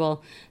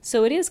comfortable.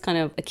 So it is kind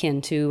of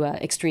akin to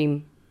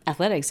extreme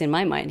athletics in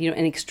my mind.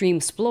 An extreme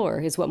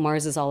explorer is what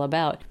Mars is all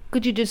about.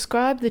 Could you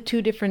describe the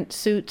two different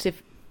suits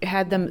if you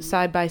had them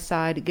side by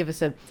side? Give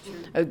us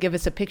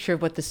a picture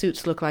of what the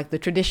suits look like. The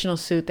traditional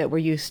suit that we're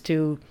used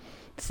to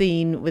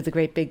seeing with the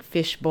great big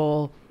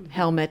fishbowl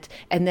helmet,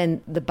 and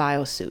then the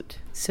biosuit.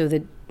 So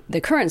the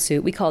current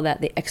suit, we call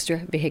that the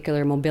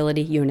Extravehicular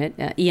Mobility Unit,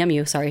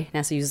 EMU, sorry,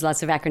 NASA uses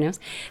lots of acronyms.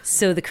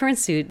 So the current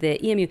suit, the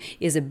EMU,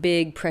 is a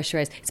big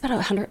pressurized, it's about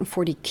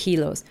 140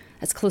 kilos.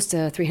 That's close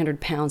to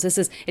 300 pounds.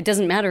 It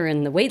doesn't matter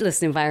in the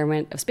weightless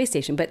environment of space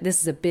station, but this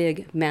is a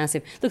big,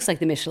 massive, looks like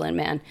the Michelin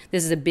Man.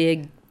 This is a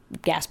big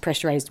gas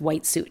pressurized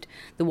white suit.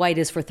 The white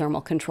is for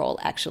thermal control,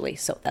 actually,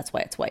 so that's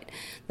why it's white.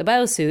 The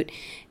biosuit,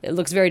 it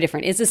looks very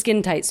different. It's a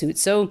skin tight suit,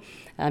 so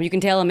you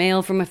can tell a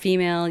male from a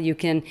female.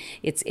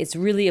 It's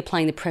really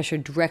applying the pressure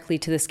directly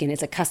to the skin.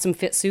 It's a custom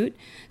fit suit,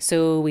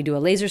 so we do a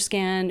laser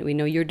scan. We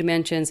know your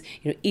dimensions.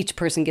 Each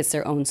person gets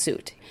their own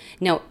suit.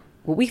 Now,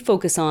 what we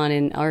focus on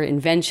in our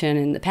invention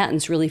and the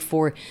patents really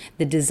for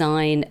the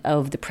design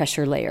of the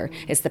pressure layer.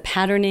 It's the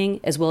patterning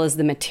as well as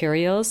the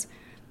materials.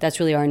 That's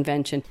really our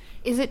invention.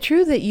 Is it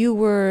true that you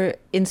were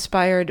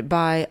inspired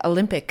by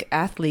Olympic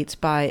athletes,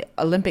 by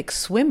Olympic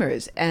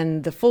swimmers,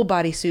 and the full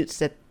body suits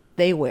that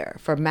they wear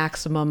for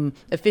maximum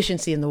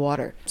efficiency in the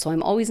water? So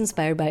I'm always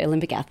inspired by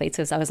Olympic athletes,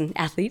 as I was an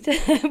athlete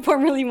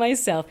formerly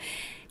myself.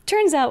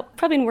 Turns out,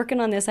 probably been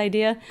working on this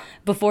idea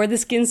before the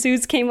skin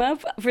suits came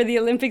up for the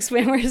Olympic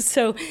swimmers,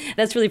 so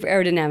that's really for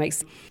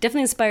aerodynamics.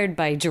 Definitely inspired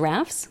by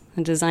giraffes,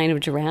 the design of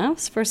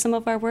giraffes for some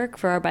of our work,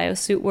 for our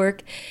biosuit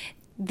work.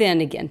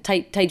 Then again,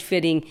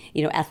 tight-fitting,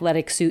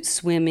 athletic suits,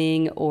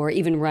 swimming, or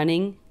even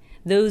running.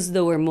 Those,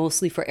 though, are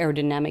mostly for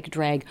aerodynamic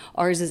drag.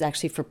 Ours is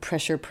actually for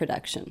pressure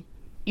production.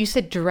 You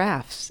said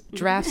giraffes.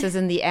 Giraffes as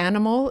in the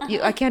animal?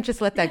 I can't just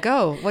let that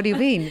go. What do you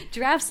mean?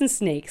 Giraffes and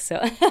snakes. So,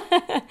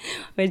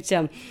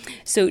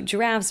 so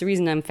giraffes, the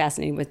reason I'm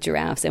fascinated with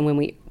giraffes, and when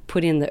we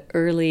put in the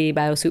early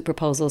biosuit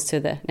proposals to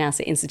the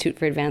NASA Institute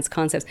for Advanced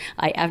Concepts,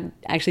 I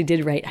actually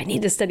did write, I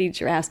need to study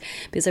giraffes,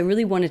 because I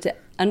really wanted to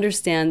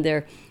understand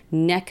their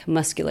neck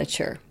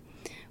musculature.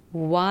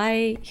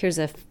 Why? Here's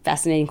a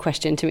fascinating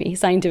question to me,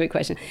 scientific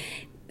question.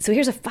 So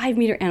here's a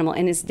 5-meter animal,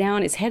 and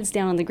its head's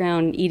down on the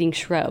ground eating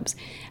shrubs.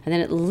 And then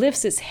it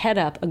lifts its head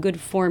up a good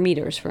 4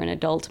 meters for an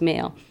adult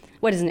male.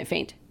 Why doesn't it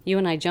faint? You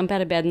and I jump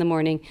out of bed in the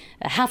morning,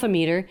 a half a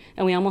meter,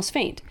 and we almost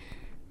faint.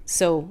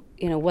 So,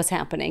 what's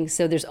happening?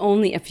 So there's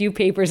only a few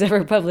papers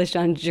ever published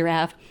on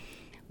giraffe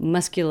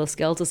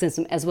musculoskeletal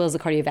system as well as the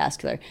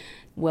cardiovascular.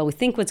 Well, we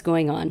think what's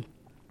going on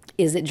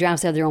is that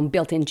giraffes have their own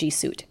built-in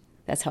G-suit.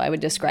 That's how I would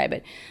describe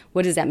it.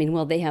 What does that mean?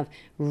 Well, they have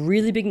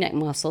really big neck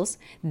muscles.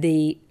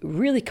 They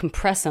really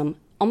compress them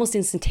almost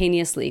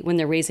instantaneously when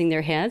they're raising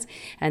their heads,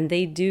 and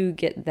they do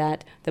get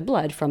the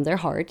blood from their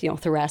heart,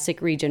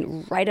 thoracic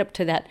region, right up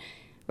to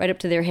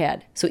their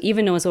head. So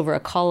even though it's over a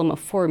column of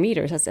 4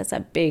 meters, that's a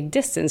big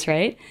distance,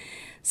 right?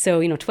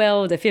 So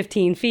 12 to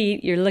 15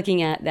 feet, you're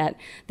looking at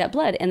that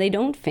blood, and they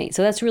don't faint.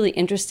 So that's really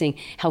interesting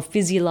how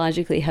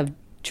physiologically have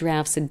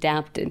giraffes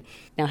adapted.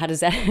 Now, how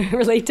does that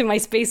relate to my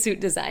spacesuit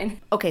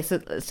design? Okay, so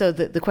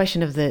the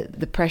question of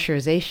the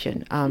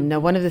pressurization. Now,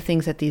 one of the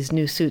things that these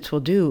new suits will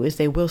do is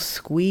they will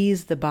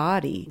squeeze the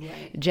body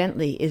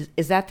gently.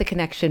 Is that the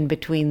connection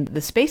between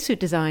the spacesuit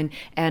design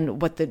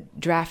and what the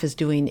giraffe is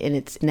doing in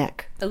its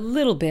neck? A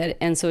little bit.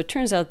 And so it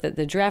turns out that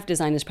the giraffe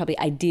design is probably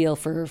ideal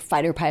for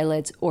fighter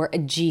pilots or a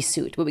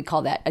G-suit, what we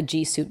call that, a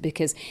G-suit,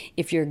 because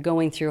if you're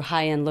going through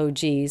high and low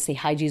Gs, say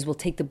high Gs will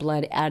take the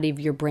blood out of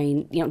your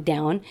brain,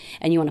 down,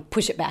 and you want to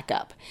push it back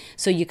up.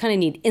 So you kind of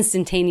need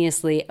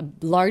instantaneously a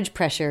large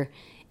pressure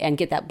and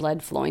get that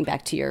blood flowing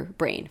back to your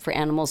brain for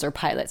animals or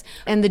pilots.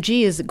 And the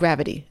G is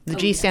gravity. The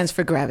G stands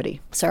for gravity.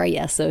 Sorry,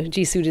 yes. So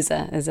G-suit is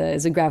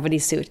a gravity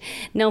suit.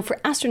 Now, for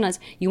astronauts,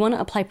 you want to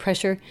apply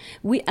pressure.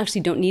 We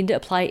actually don't need to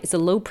apply. It's a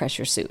low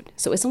pressure suit.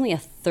 So it's only a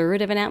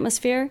third of an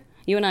atmosphere.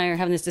 You and I are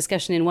having this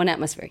discussion in 1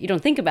 atmosphere. You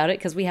don't think about it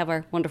because we have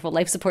our wonderful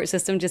life support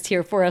system just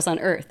here for us on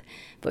Earth.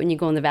 But when you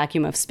go in the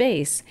vacuum of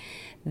space,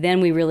 then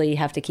we really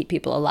have to keep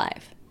people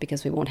alive,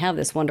 because we won't have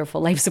this wonderful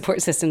life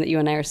support system that you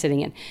and I are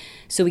sitting in.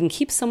 So we can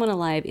keep someone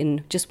alive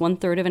in just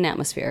 1/3 of an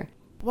atmosphere.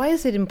 Why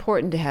is it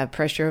important to have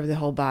pressure over the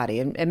whole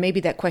body? And maybe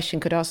that question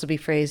could also be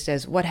phrased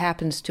as, what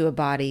happens to a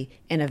body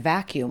in a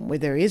vacuum where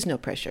there is no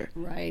pressure?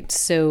 Right.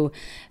 So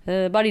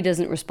the body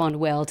doesn't respond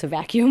well to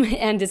vacuum.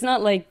 And it's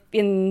not like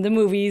in the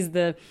movies,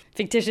 the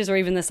fictitious or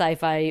even the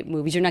sci-fi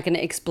movies, you're not going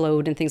to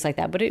explode and things like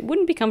that. But it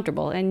wouldn't be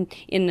comfortable. And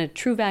in a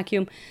true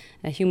vacuum,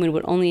 a human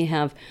would only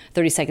have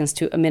 30 seconds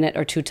to a minute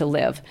or two to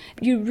live.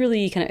 You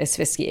really kind of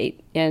asphyxiate,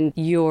 and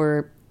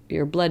your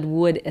blood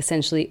would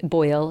essentially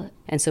boil.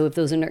 And so if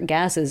those inert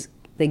gases,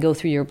 they go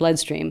through your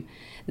bloodstream,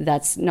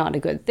 that's not a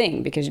good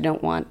thing, because you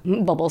don't want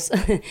bubbles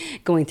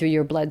going through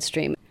your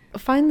bloodstream.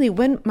 Finally,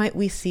 when might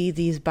we see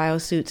these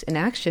biosuits in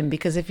action?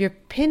 Because if you're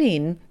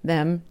pinning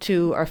them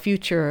to our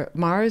future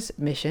Mars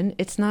mission,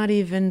 it's not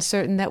even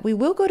certain that we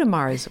will go to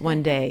Mars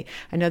one day.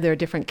 I know there are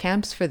different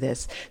camps for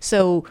this.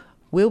 So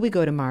will we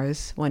go to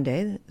Mars one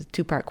day? A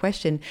 2-part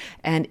question.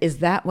 And is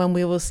that when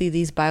we will see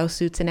these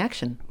biosuits in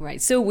action?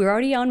 Right. So we're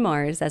already on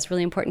Mars. That's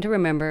really important to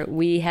remember.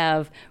 We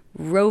have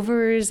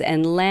rovers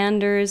and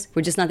landers.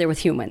 We're just not there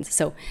with humans.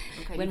 So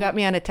you got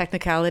me on a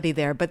technicality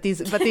there, but these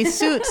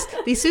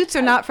suits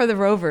are not for the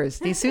rovers.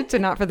 These suits are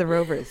not for the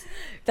rovers.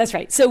 That's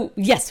right. So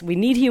yes, we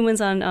need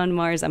humans on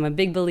Mars. I'm a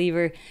big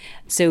believer.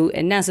 So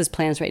and NASA's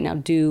plans right now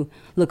do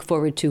look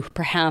forward to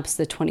perhaps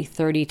the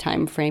 2030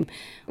 timeframe.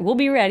 We'll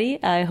be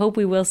ready. I hope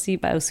we will see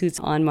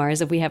biosuits on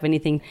Mars if we have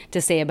anything to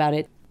say about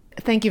it.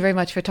 Thank you very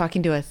much for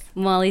talking to us.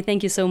 Molly,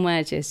 thank you so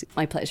much. It's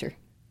my pleasure.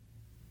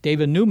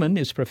 David Newman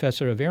is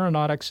professor of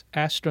aeronautics,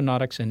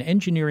 astronautics, and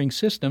engineering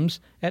systems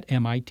at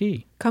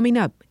MIT. Coming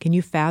up, can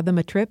you fathom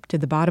a trip to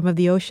the bottom of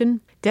the ocean?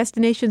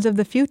 Destinations of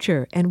the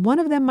future, and one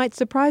of them might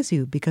surprise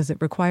you because it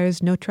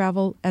requires no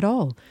travel at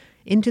all.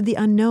 Into the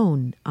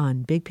unknown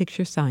on Big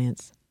Picture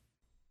Science.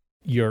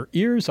 Your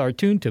ears are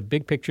tuned to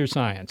Big Picture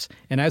Science,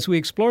 and as we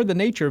explore the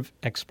nature of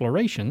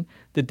exploration,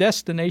 the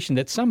destination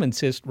that some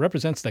insist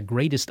represents the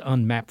greatest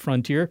unmapped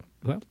frontier,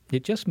 well,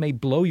 it just may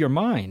blow your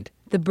mind.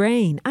 The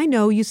brain. I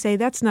know you say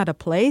that's not a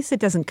place. It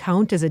doesn't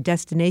count as a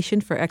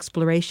destination for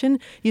exploration.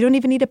 You don't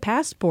even need a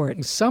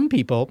passport. Some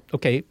people,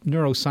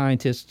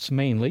 neuroscientists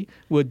mainly,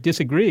 would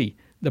disagree.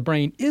 The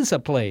brain is a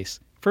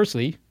place.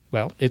 Firstly,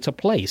 well, it's a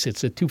place.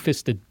 It's a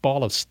two-fisted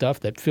ball of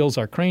stuff that fills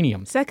our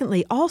cranium.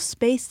 Secondly, all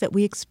space that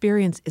we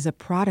experience is a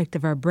product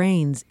of our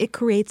brains. It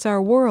creates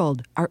our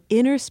world. Our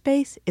inner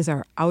space is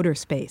our outer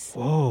space.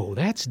 Whoa,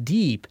 that's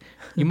deep.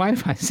 You mind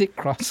if I sit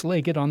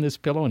cross-legged on this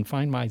pillow and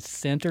find my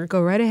center?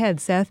 Go right ahead,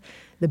 Seth.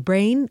 The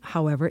brain,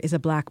 however, is a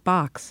black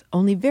box.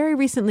 Only very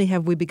recently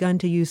have we begun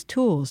to use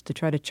tools to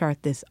try to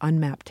chart this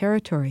unmapped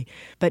territory.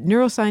 But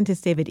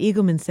neuroscientist David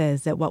Eagleman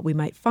says that what we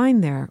might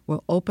find there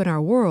will open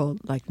our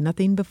world like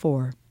nothing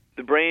before.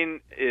 The brain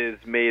is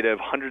made of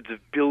hundreds of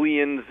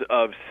billions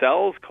of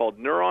cells called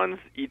neurons.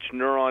 Each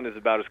neuron is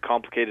about as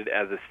complicated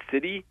as a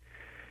city.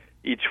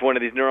 Each one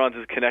of these neurons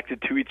is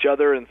connected to each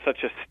other in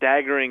such a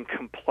staggering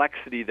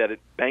complexity that it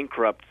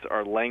bankrupts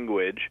our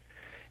language.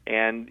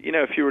 And,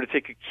 if you were to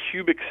take a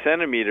cubic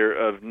centimeter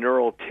of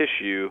neural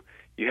tissue,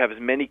 you have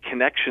as many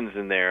connections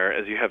in there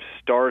as you have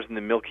stars in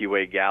the Milky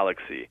Way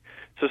galaxy.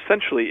 So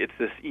essentially, it's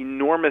this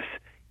enormous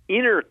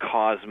inner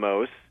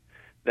cosmos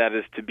that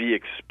is to be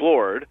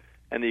explored.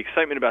 And the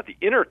excitement about the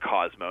inner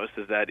cosmos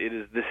is that it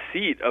is the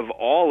seat of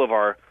all of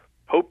our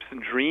hopes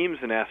and dreams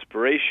and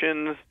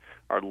aspirations,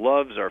 our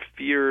loves, our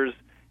fears,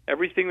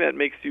 everything that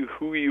makes you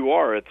who you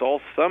are. It's all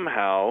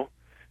somehow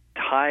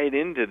tied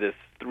into this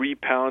 3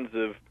 pounds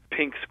of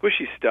pink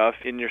squishy stuff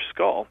in your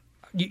skull.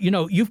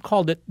 You've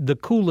called it the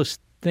coolest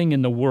thing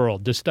in the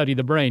world to study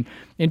the brain.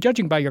 And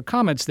judging by your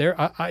comments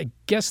there, I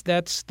guess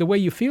that's the way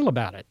you feel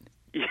about it.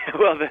 Yeah,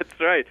 well, that's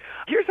right.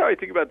 Here's how I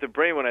think about the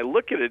brain when I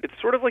look at it. It's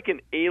sort of like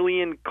an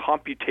alien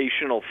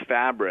computational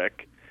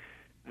fabric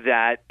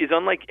that is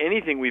unlike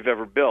anything we've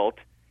ever built.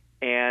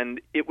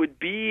 And it would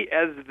be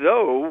as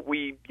though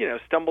we,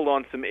 stumbled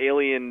on some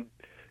alien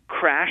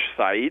crash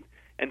site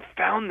and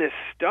found this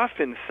stuff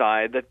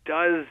inside that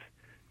does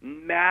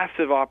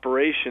massive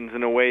operations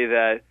in a way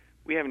that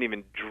we haven't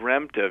even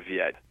dreamt of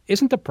yet.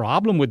 Isn't the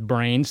problem with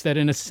brains that,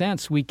 in a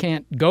sense, we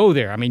can't go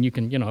there? I mean, you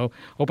can,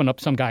 open up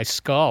some guy's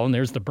skull and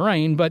there's the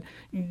brain, but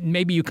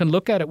maybe you can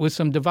look at it with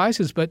some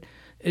devices. But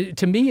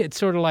to me, it's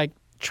sort of like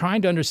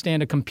trying to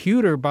understand a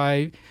computer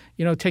by,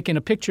 taking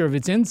a picture of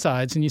its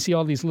insides and you see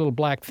all these little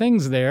black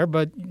things there,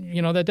 but,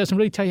 that doesn't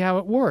really tell you how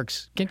it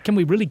works. Can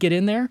we really get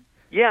in there?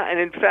 Yeah, and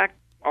in fact,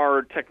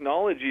 our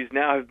technologies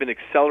now have been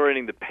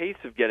accelerating the pace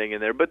of getting in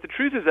there. But the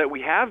truth is that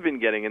we have been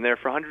getting in there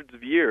for hundreds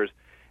of years.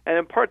 And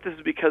in part, this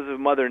is because of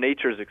Mother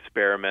Nature's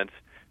experiments.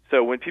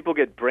 So when people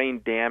get brain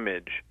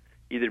damage,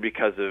 either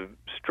because of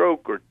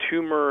stroke or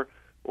tumor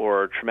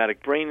or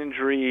traumatic brain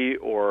injury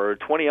or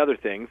 20 other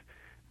things,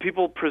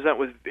 people present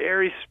with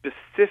very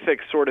specific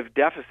sort of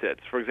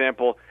deficits. For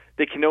example,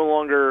 they can no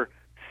longer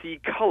see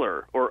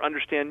color or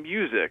understand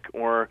music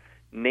or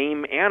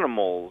name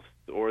animals,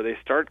 or they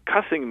start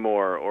cussing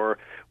more or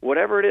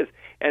whatever it is.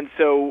 And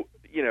so,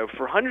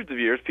 for hundreds of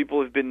years,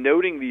 people have been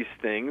noting these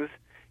things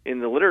in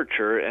the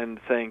literature and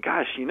saying,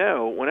 gosh,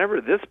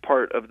 whenever this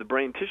part of the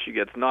brain tissue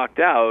gets knocked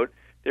out,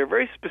 there are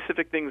very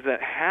specific things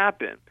that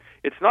happen.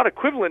 It's not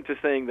equivalent to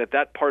saying that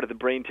that part of the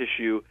brain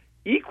tissue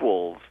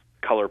equals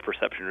color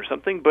perception or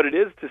something, but it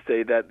is to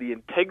say that the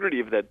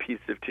integrity of that piece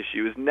of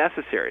tissue is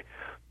necessary.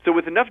 So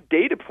with enough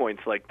data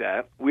points like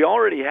that, we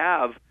already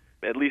have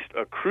at least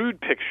a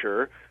crude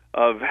picture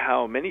of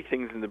how many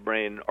things in the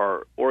brain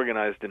are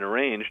organized and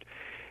arranged.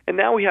 And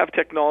now we have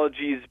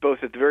technologies both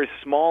at the very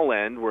small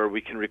end, where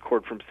we can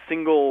record from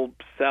single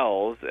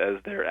cells as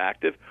they're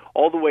active,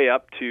 all the way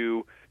up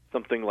to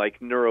something like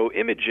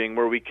neuroimaging,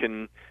 where we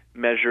can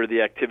measure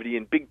the activity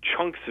in big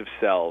chunks of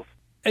cells.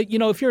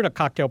 If you're at a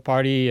cocktail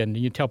party and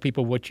you tell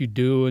people what you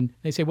do, and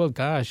they say, well,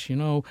 gosh,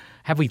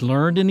 have we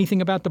learned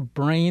anything about the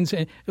brains?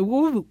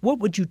 What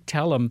would you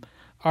tell them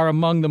are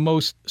among the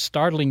most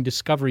startling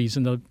discoveries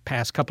in the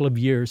past couple of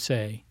years,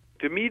 say?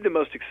 To me, the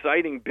most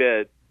exciting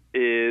bit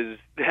is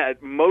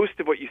that most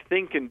of what you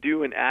think and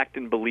do and act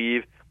and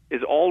believe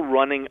is all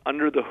running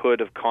under the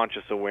hood of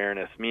conscious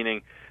awareness,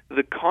 meaning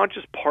the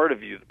conscious part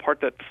of you, the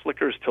part that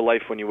flickers to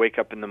life when you wake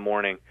up in the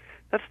morning,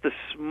 that's the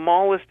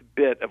smallest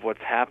bit of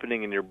what's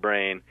happening in your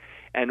brain.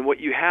 And what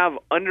you have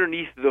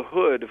underneath the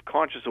hood of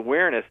conscious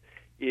awareness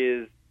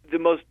is the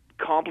most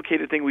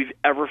complicated thing we've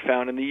ever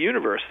found in the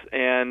universe.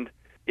 And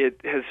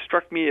it has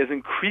struck me as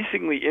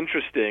increasingly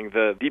interesting,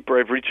 the deeper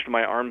I've reached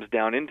my arms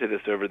down into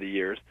this over the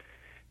years,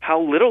 how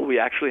little we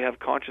actually have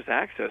conscious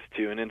access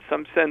to. And in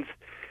some sense,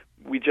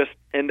 we just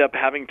end up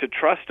having to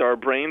trust our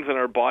brains and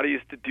our bodies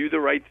to do the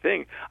right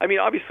thing. I mean,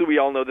 obviously, we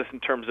all know this in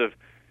terms of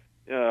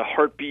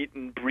heartbeat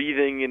and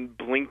breathing and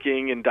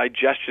blinking and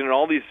digestion and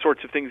all these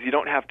sorts of things you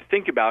don't have to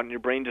think about, and your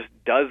brain just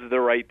does the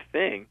right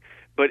thing.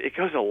 But it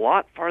goes a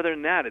lot farther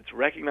than that. It's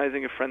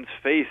recognizing a friend's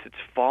face. It's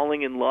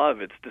falling in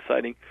love. It's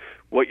deciding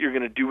what you're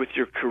going to do with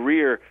your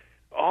career.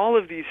 All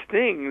of these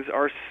things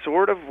are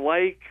sort of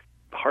like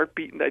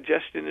heartbeat and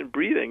digestion and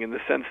breathing, in the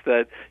sense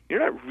that you're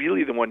not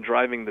really the one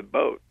driving the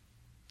boat.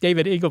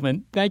 David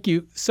Eagleman, thank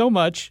you so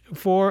much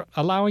for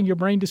allowing your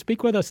brain to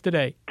speak with us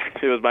today.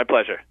 It was my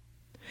pleasure.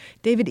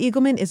 David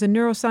Eagleman is a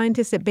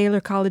neuroscientist at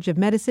Baylor College of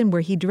Medicine,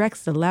 where he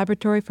directs the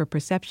Laboratory for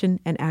Perception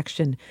and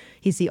Action.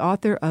 He's the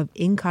author of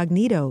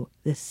Incognito,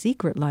 The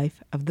Secret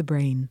Life of the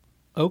Brain.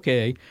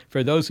 Okay,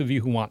 for those of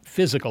you who want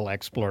physical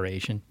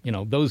exploration,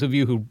 those of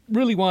you who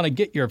really want to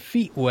get your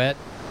feet wet,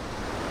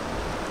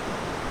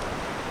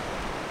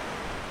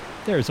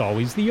 there's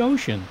always the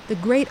ocean. The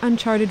great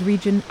uncharted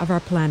region of our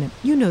planet.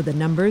 You know the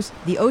numbers.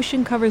 The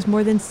ocean covers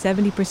more than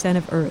 70%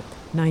 of Earth.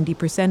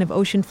 90% of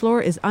ocean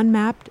floor is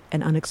unmapped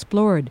and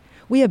unexplored.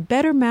 We have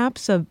better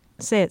maps of,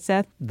 say it,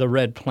 Seth, the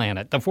red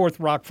planet, the fourth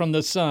rock from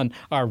the sun,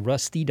 our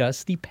rusty,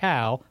 dusty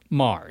pal,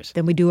 Mars,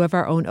 than we do of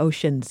our own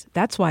oceans.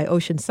 That's why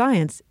ocean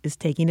science is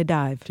taking a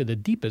dive to the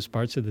deepest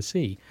parts of the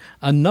sea.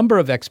 A number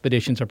of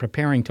expeditions are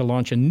preparing to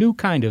launch a new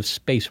kind of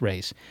space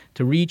race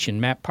to reach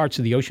and map parts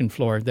of the ocean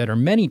floor that are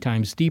many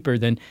times deeper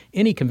than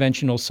any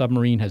conventional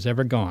submarine has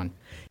ever gone.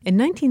 In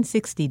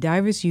 1960,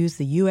 divers used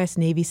the U.S.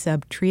 Navy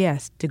sub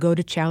Trieste to go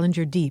to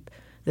Challenger Deep,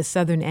 the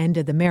southern end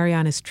of the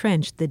Marianas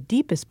Trench, the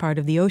deepest part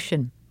of the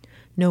ocean.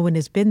 No one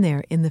has been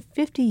there in the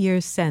 50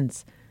 years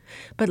since.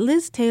 But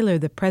Liz Taylor,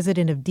 the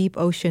president of Deep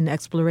Ocean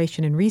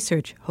Exploration and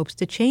Research, hopes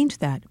to change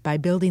that by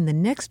building the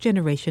next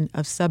generation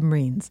of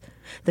submarines.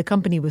 The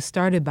company was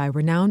started by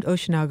renowned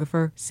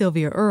oceanographer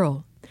Sylvia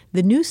Earle.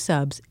 The new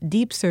subs,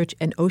 Deep Search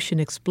and Ocean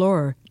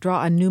Explorer,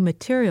 draw on new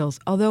materials,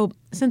 although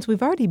since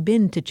we've already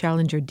been to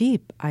Challenger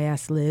Deep, I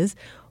asked Liz,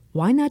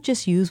 why not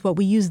just use what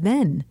we used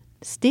then,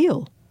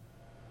 steel?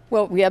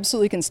 Well, we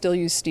absolutely can still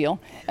use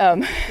steel. I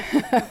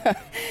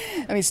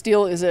mean,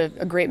 steel is a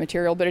great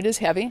material, but it is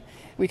heavy.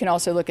 We can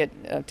also look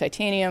at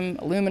titanium,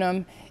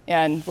 aluminum,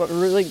 and what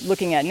we're really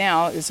looking at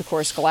now is, of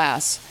course,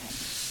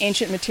 glass.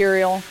 Ancient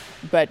material,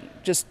 but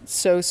just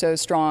so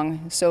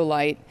strong, so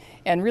light.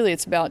 And really,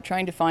 it's about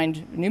trying to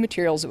find new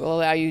materials that will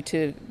allow you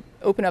to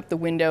open up the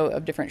window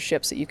of different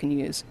ships that you can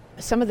use.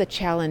 Some of the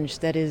challenge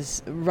that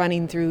is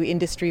running through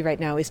industry right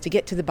now is to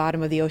get to the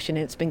bottom of the ocean,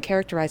 and it's been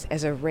characterized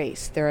as a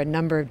race. There are a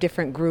number of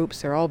different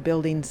groups, they're all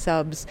building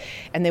subs,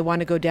 and they want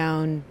to go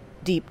down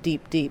deep,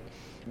 deep, deep.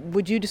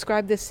 Would you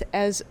describe this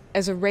as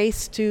a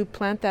race to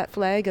plant that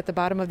flag at the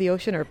bottom of the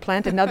ocean, or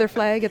plant another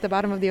flag at the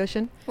bottom of the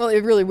ocean? Well,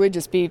 it really would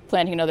just be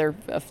planting another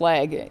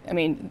flag. I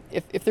mean,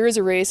 if there is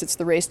a race, it's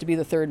the race to be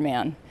the third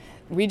man.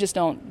 We just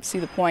don't see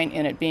the point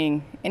in it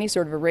being any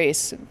sort of a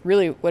race.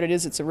 Really, what it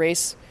is, it's a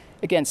race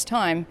against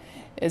time,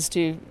 is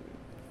to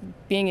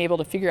being able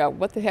to figure out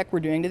what the heck we're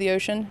doing to the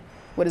ocean,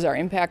 what is our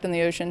impact on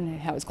the ocean,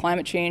 how is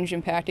climate change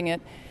impacting it.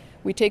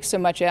 We take so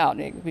much out.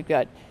 We've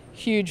got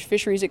huge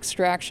fisheries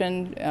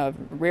extraction,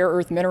 rare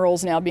earth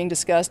minerals now being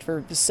discussed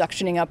for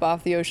suctioning up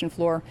off the ocean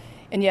floor,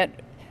 and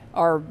yet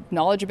our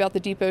knowledge about the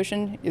deep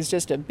ocean is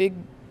just a big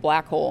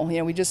black hole.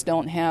 We just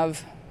don't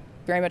have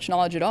very much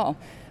knowledge at all.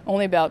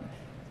 Only about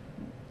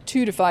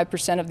 2 to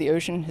 5% of the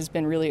ocean has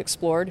been really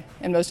explored,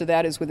 and most of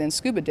that is within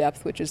scuba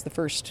depth, which is the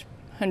first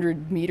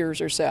 100 meters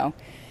or so.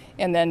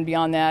 And then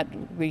beyond that,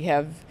 we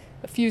have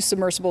a few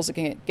submersibles that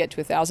can get to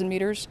 1,000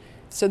 meters.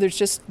 So there's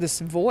just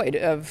this void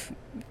of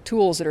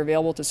tools that are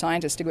available to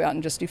scientists to go out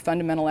and just do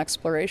fundamental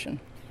exploration.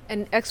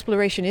 And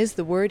exploration is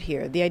the word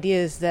here. The idea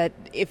is that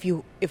if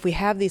we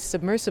have these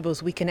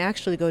submersibles, we can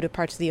actually go to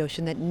parts of the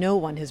ocean that no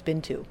one has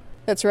been to.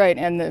 That's right.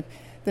 And the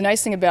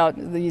nice thing about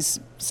these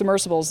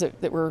submersibles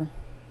that we're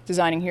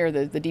designing here,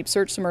 the Deep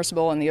Search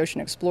submersible and the Ocean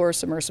Explorer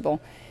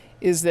submersible,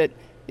 is that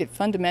it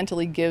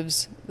fundamentally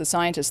gives the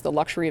scientists the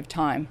luxury of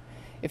time.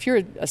 If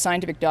you're a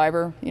scientific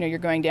diver, you're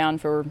going down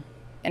for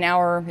an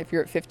hour if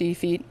you're at 50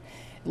 feet,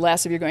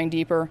 less if you're going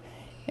deeper,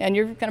 and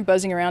you're kind of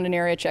buzzing around an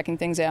area, checking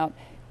things out.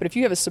 But if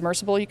you have a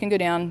submersible, you can go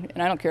down,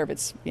 and I don't care if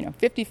it's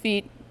 50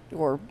 feet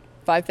or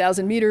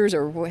 5,000 meters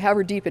or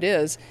however deep it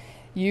is,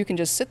 you can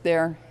just sit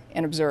there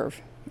and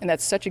observe, and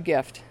that's such a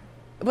gift.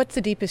 What's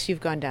the deepest you've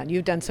gone down?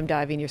 You've done some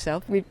diving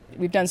yourself?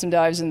 We've done some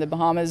dives in the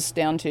Bahamas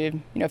down to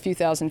a few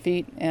thousand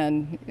feet,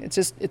 and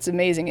it's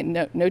amazing.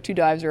 And no two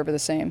dives are ever the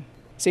same.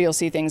 So you'll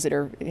see things that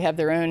have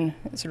their own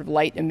sort of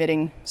light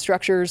emitting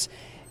structures.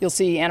 You'll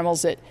see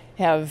animals that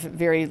have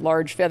very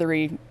large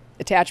feathery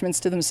attachments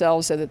to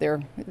themselves so that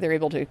they're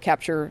able to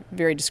capture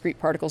very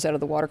discrete particles out of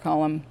the water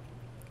column.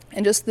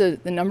 And just the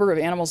number of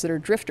animals that are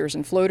drifters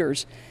and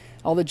floaters,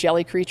 all the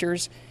jelly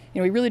creatures.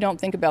 We really don't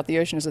think about the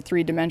ocean as a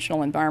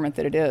three-dimensional environment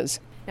that it is.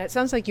 Now, it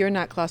sounds like you're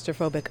not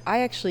claustrophobic.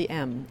 I actually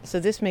am. So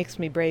this makes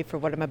me brave for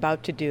what I'm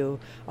about to do,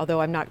 although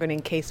I'm not going to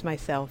encase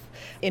myself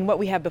in what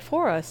we have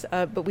before us.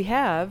 But we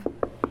have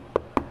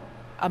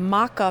a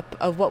mock-up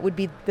of what would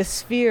be the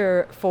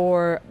sphere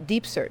for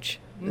Deep Search.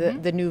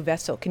 the new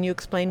vessel. Can you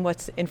explain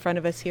what's in front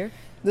of us here?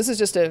 This is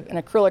just an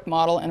acrylic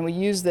model, and we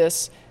use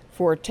this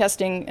for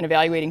testing and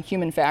evaluating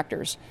human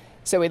factors.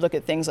 So we look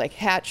at things like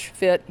hatch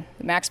fit,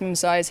 the maximum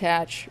size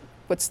hatch,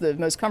 what's the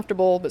most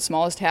comfortable but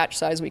smallest hatch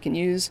size we can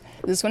use.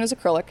 This one is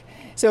acrylic.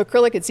 So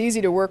acrylic, it's easy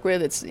to work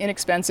with, it's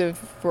inexpensive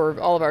for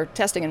all of our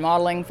testing and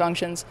modeling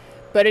functions,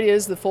 but it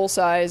is the full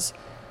size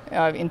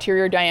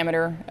interior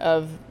diameter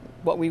of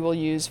what we will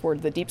use for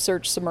the Deep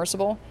Search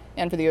submersible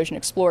and for the Ocean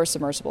Explorer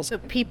submersibles. So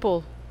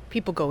people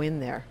go in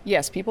there?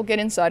 Yes, people get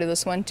inside of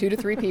this one, 2 to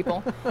 3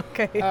 people.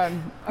 Okay.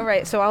 All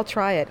right, so I'll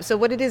try it. So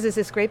what it is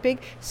this great big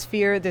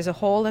sphere. There's a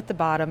hole at the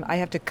bottom. I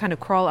have to kind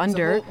of crawl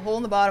under. There's a hole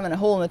in the bottom and a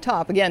hole in the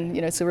top.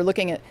 Again, so we're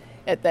looking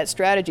at that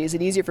strategy. Is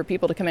it easier for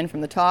people to come in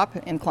from the top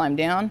and climb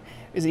down?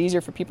 Is it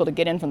easier for people to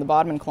get in from the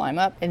bottom and climb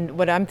up? And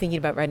what I'm thinking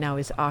about right now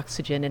is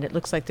oxygen, and it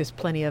looks like there's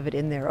plenty of it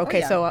in there.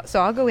 Okay, oh, yeah.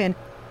 so I'll go in.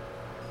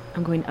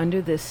 I'm going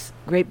under this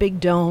great big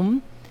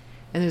dome,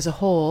 and there's a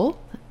hole.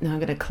 Now I'm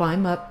going to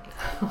climb up.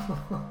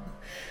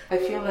 I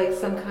feel like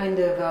some kind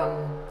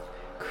of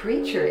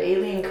creature,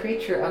 alien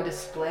creature on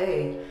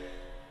display.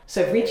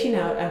 So I'm reaching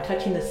out, I'm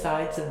touching the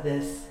sides of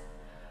this.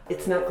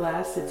 It's not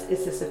glass, it's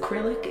this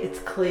acrylic, it's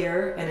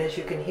clear, and as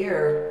you can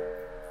hear,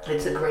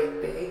 it's a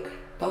great big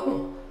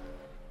bubble.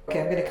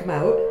 Okay, I'm gonna come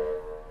out.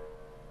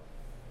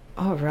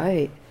 All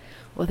right.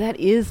 Well, that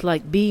is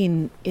like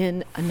being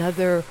in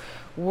another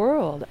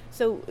world.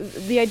 So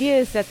the idea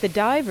is that the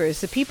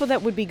divers, the people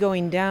that would be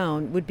going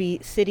down, would be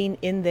sitting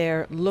in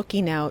there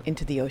looking out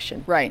into the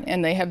ocean. Right,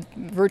 and they have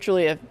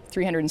virtually a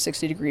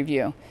 360-degree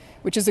view,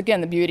 which is,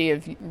 again, the beauty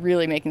of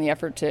really making the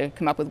effort to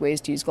come up with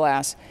ways to use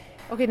glass.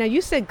 Okay, now you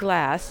said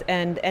glass,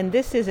 and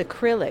this is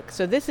acrylic.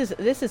 So this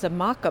is a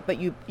mock-up, but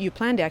you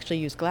plan to actually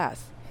use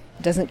glass.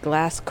 Doesn't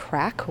glass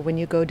crack when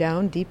you go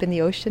down deep in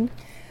the ocean?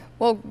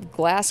 Well,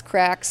 glass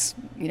cracks,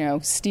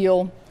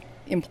 steel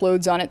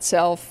implodes on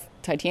itself.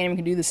 Titanium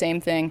can do the same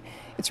thing.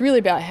 It's really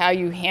about how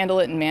you handle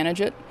it and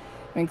manage it.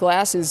 I mean,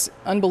 glass is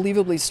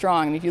unbelievably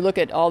strong. I mean, if you look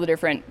at all the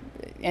different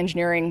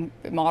engineering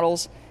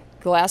models,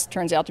 glass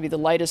turns out to be the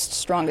lightest,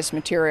 strongest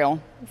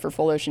material for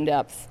full ocean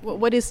depth.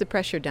 What is the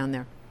pressure down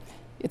there?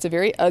 It's a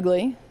very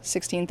ugly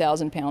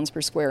 16,000 pounds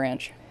per square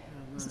inch.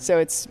 So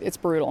it's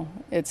brutal.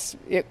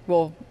 It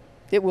will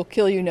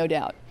kill you, no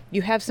doubt.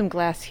 You have some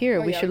glass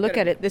here. We should look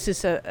at it. This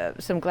is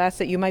some glass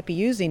that you might be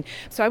using.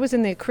 So I was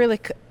in the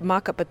acrylic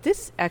mock-up, but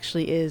this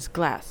actually is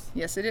glass.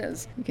 Yes, it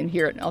is. You can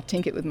hear it. I'll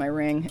tink it with my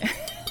ring.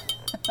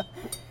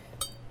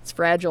 It's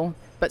fragile,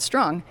 but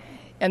strong.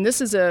 And this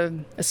is a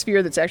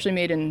sphere that's actually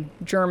made in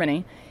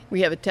Germany.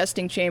 We have a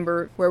testing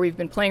chamber where we've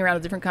been playing around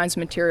with different kinds of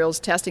materials,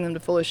 testing them to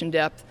full ocean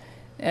depth,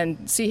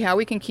 and see how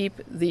we can keep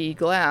the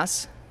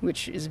glass,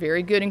 which is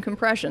very good in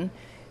compression,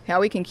 how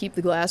we can keep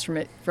the glass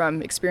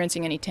from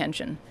experiencing any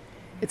tension.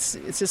 It's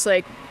just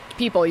like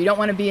people, you don't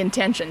want to be in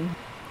tension.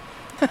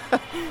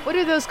 What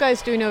are those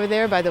guys doing over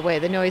there, by the way,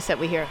 the noise that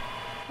we hear?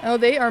 Oh,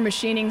 they are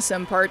machining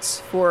some parts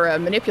for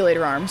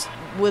manipulator arms.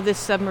 Will this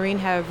submarine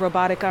have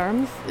robotic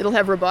arms? It'll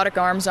have robotic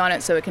arms on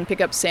it so it can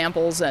pick up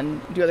samples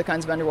and do other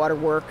kinds of underwater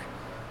work.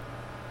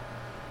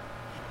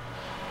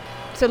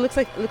 So it looks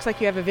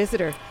like you have a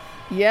visitor.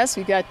 Yes,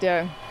 we've got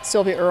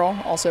Sylvia Earle,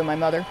 also my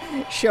mother,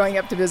 showing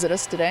up to visit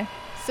us today.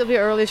 Sylvia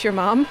Earle is your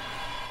mom?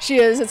 She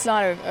is. It's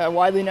not a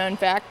widely known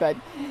fact, but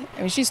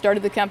she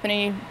started the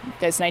company,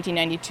 that's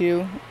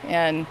 1992,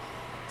 and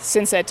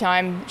since that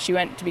time she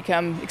went to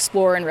become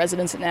explorer in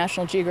residence at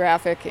National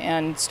Geographic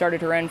and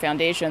started her own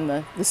foundation,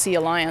 the Sea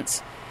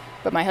Alliance.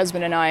 But my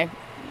husband and I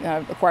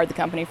acquired the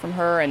company from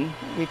her, and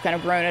we've kind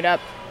of grown it up.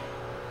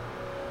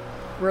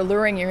 We're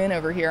luring you in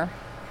over here.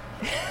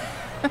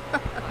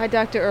 Hi,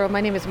 Dr. Earle.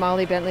 My name is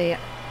Molly Bentley.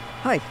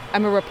 Hi.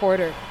 I'm a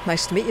reporter.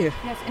 Nice to meet you.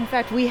 Yes, in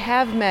fact, we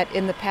have met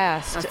in the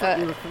past. I thought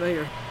you were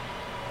familiar.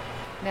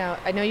 Now,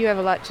 I know you have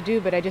a lot to do,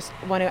 but I just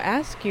want to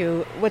ask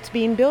you, what's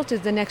being built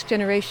is the next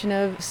generation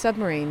of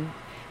submarine.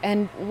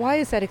 And why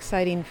is that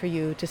exciting for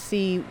you to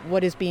see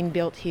what is being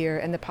built here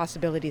and the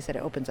possibilities that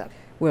it opens up?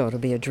 Well, it'll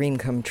be a dream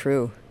come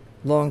true.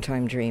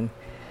 Long-time dream.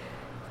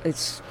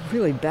 It's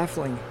really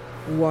baffling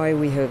why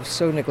we have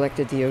so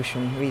neglected the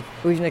ocean.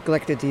 We've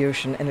neglected the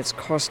ocean, and it's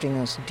costing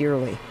us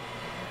dearly.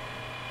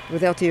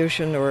 Without the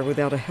ocean, or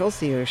without a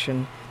healthy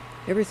ocean,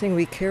 everything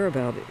we care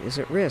about is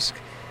at risk.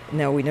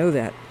 Now we know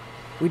that.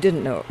 We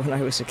didn't know it when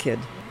I was a kid.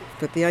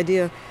 But the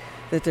idea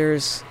that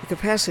there's the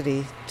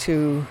capacity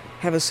to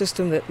have a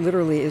system that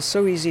literally is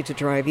so easy to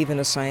drive, even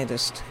a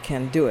scientist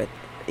can do it.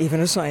 Even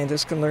a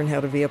scientist can learn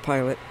how to be a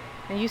pilot.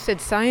 And you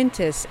said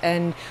scientists,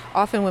 and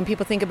often when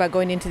people think about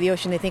going into the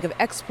ocean, they think of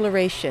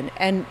exploration,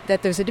 and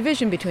that there's a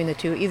division between the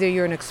two. Either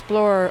you're an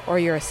explorer or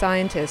you're a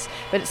scientist,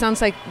 but it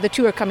sounds like the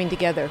two are coming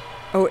together.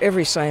 Oh,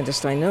 every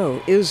scientist I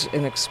know is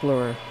an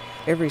explorer.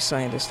 Every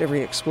scientist,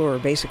 every explorer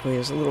basically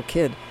is a little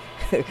kid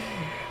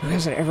who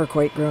hasn't ever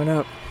quite grown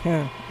up.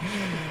 Yeah.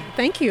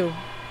 Thank you.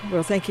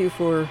 Well, thank you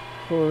for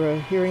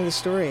hearing the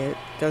story. It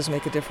does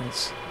make a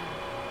difference.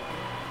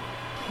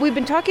 We've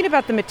been talking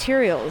about the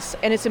materials,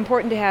 and it's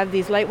important to have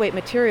these lightweight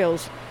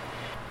materials.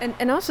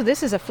 And also,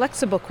 this is a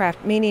flexible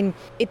craft, meaning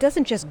it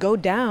doesn't just go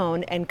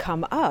down and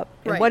come up.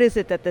 And Right. what is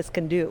it that this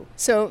can do?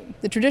 So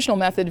the traditional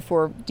method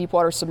for deep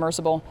water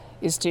submersible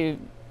is to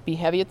be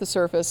heavy at the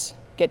surface,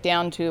 get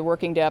down to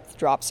working depth,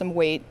 drop some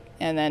weight,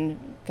 and then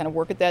kind of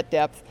work at that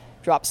depth,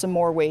 drop some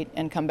more weight,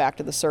 and come back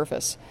to the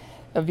surface.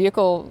 A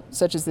vehicle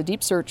such as the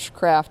Deep Search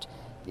craft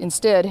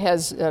instead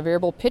has a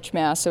variable pitch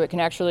mass, so it can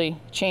actually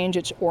change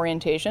its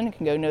orientation. It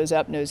can go nose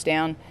up, nose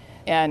down,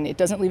 and it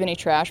doesn't leave any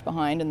trash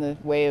behind in the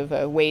way of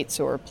weights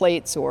or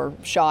plates or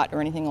shot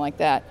or anything like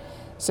that.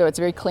 So it's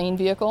a very clean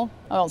vehicle.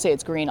 I won't say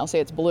it's green, I'll say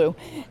it's blue.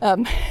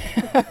 And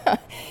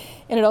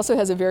it also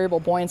has a variable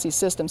buoyancy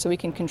system, so we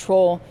can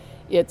control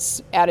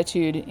its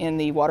attitude in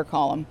the water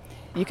column.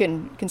 You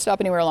can stop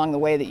anywhere along the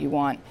way that you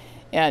want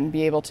and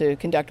be able to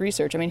conduct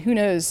research. I mean, who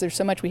knows? There's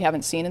so much we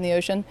haven't seen in the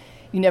ocean.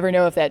 You never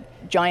know if that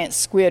giant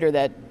squid or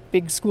that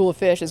big school of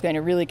fish is going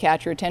to really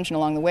catch your attention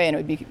along the way,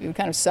 and it would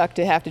kind of suck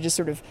to have to just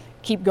sort of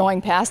keep going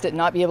past it and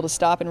not be able to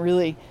stop and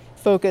really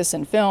focus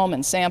and film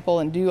and sample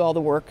and do all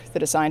the work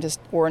that a scientist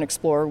or an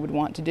explorer would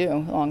want to do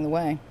along the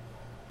way.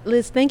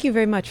 Liz, thank you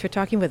very much for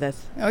talking with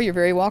us. Oh, you're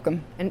very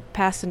welcome. And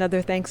pass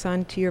another thanks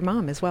on to your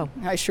mom as well.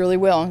 I surely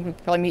will. We'll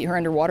probably meet her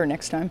underwater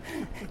next time.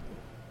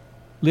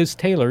 Liz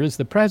Taylor is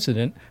the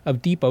president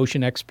of Deep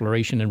Ocean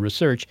Exploration and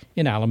Research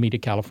in Alameda,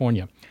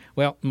 California.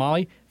 Well,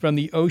 Molly, from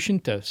the ocean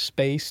to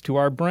space to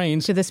our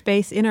brains. To the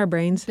space in our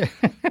brains.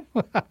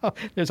 Well,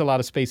 there's a lot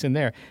of space in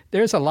there.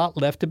 There's a lot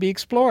left to be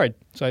explored,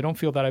 so I don't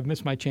feel that I've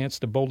missed my chance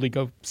to boldly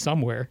go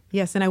somewhere.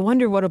 Yes, and I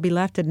wonder what will be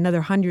left at another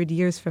 100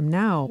 years from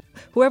now.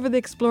 Whoever the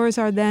explorers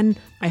are then,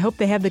 I hope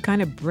they have the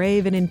kind of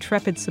brave and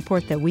intrepid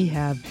support that we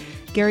have.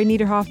 Gary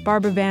Niederhoff,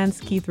 Barbara Vance,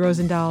 Keith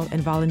Rosendahl,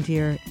 and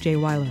volunteer Jay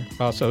Weiler.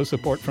 Also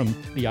support from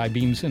the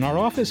I-Beams in our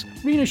office,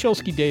 Rena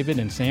Shulsky-David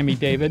and Sammy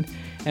David,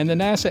 and the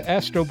NASA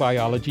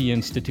Astrobiology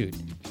Institute.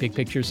 Big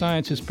Picture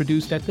Science is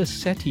produced at the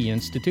SETI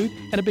Institute,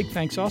 and a big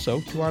thanks also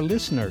to our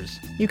listeners.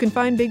 You can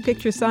find Big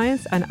Picture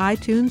Science on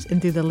iTunes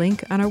and through the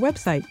link on our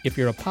website. If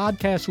you're a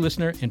podcast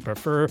listener and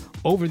prefer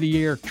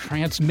over-the-air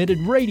transmitted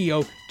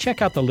radio,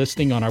 check out the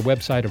listing on our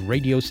website of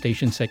radio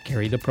stations that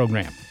carry the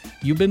program.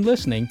 You've been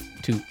listening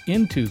to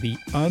Into the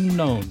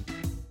Unknown.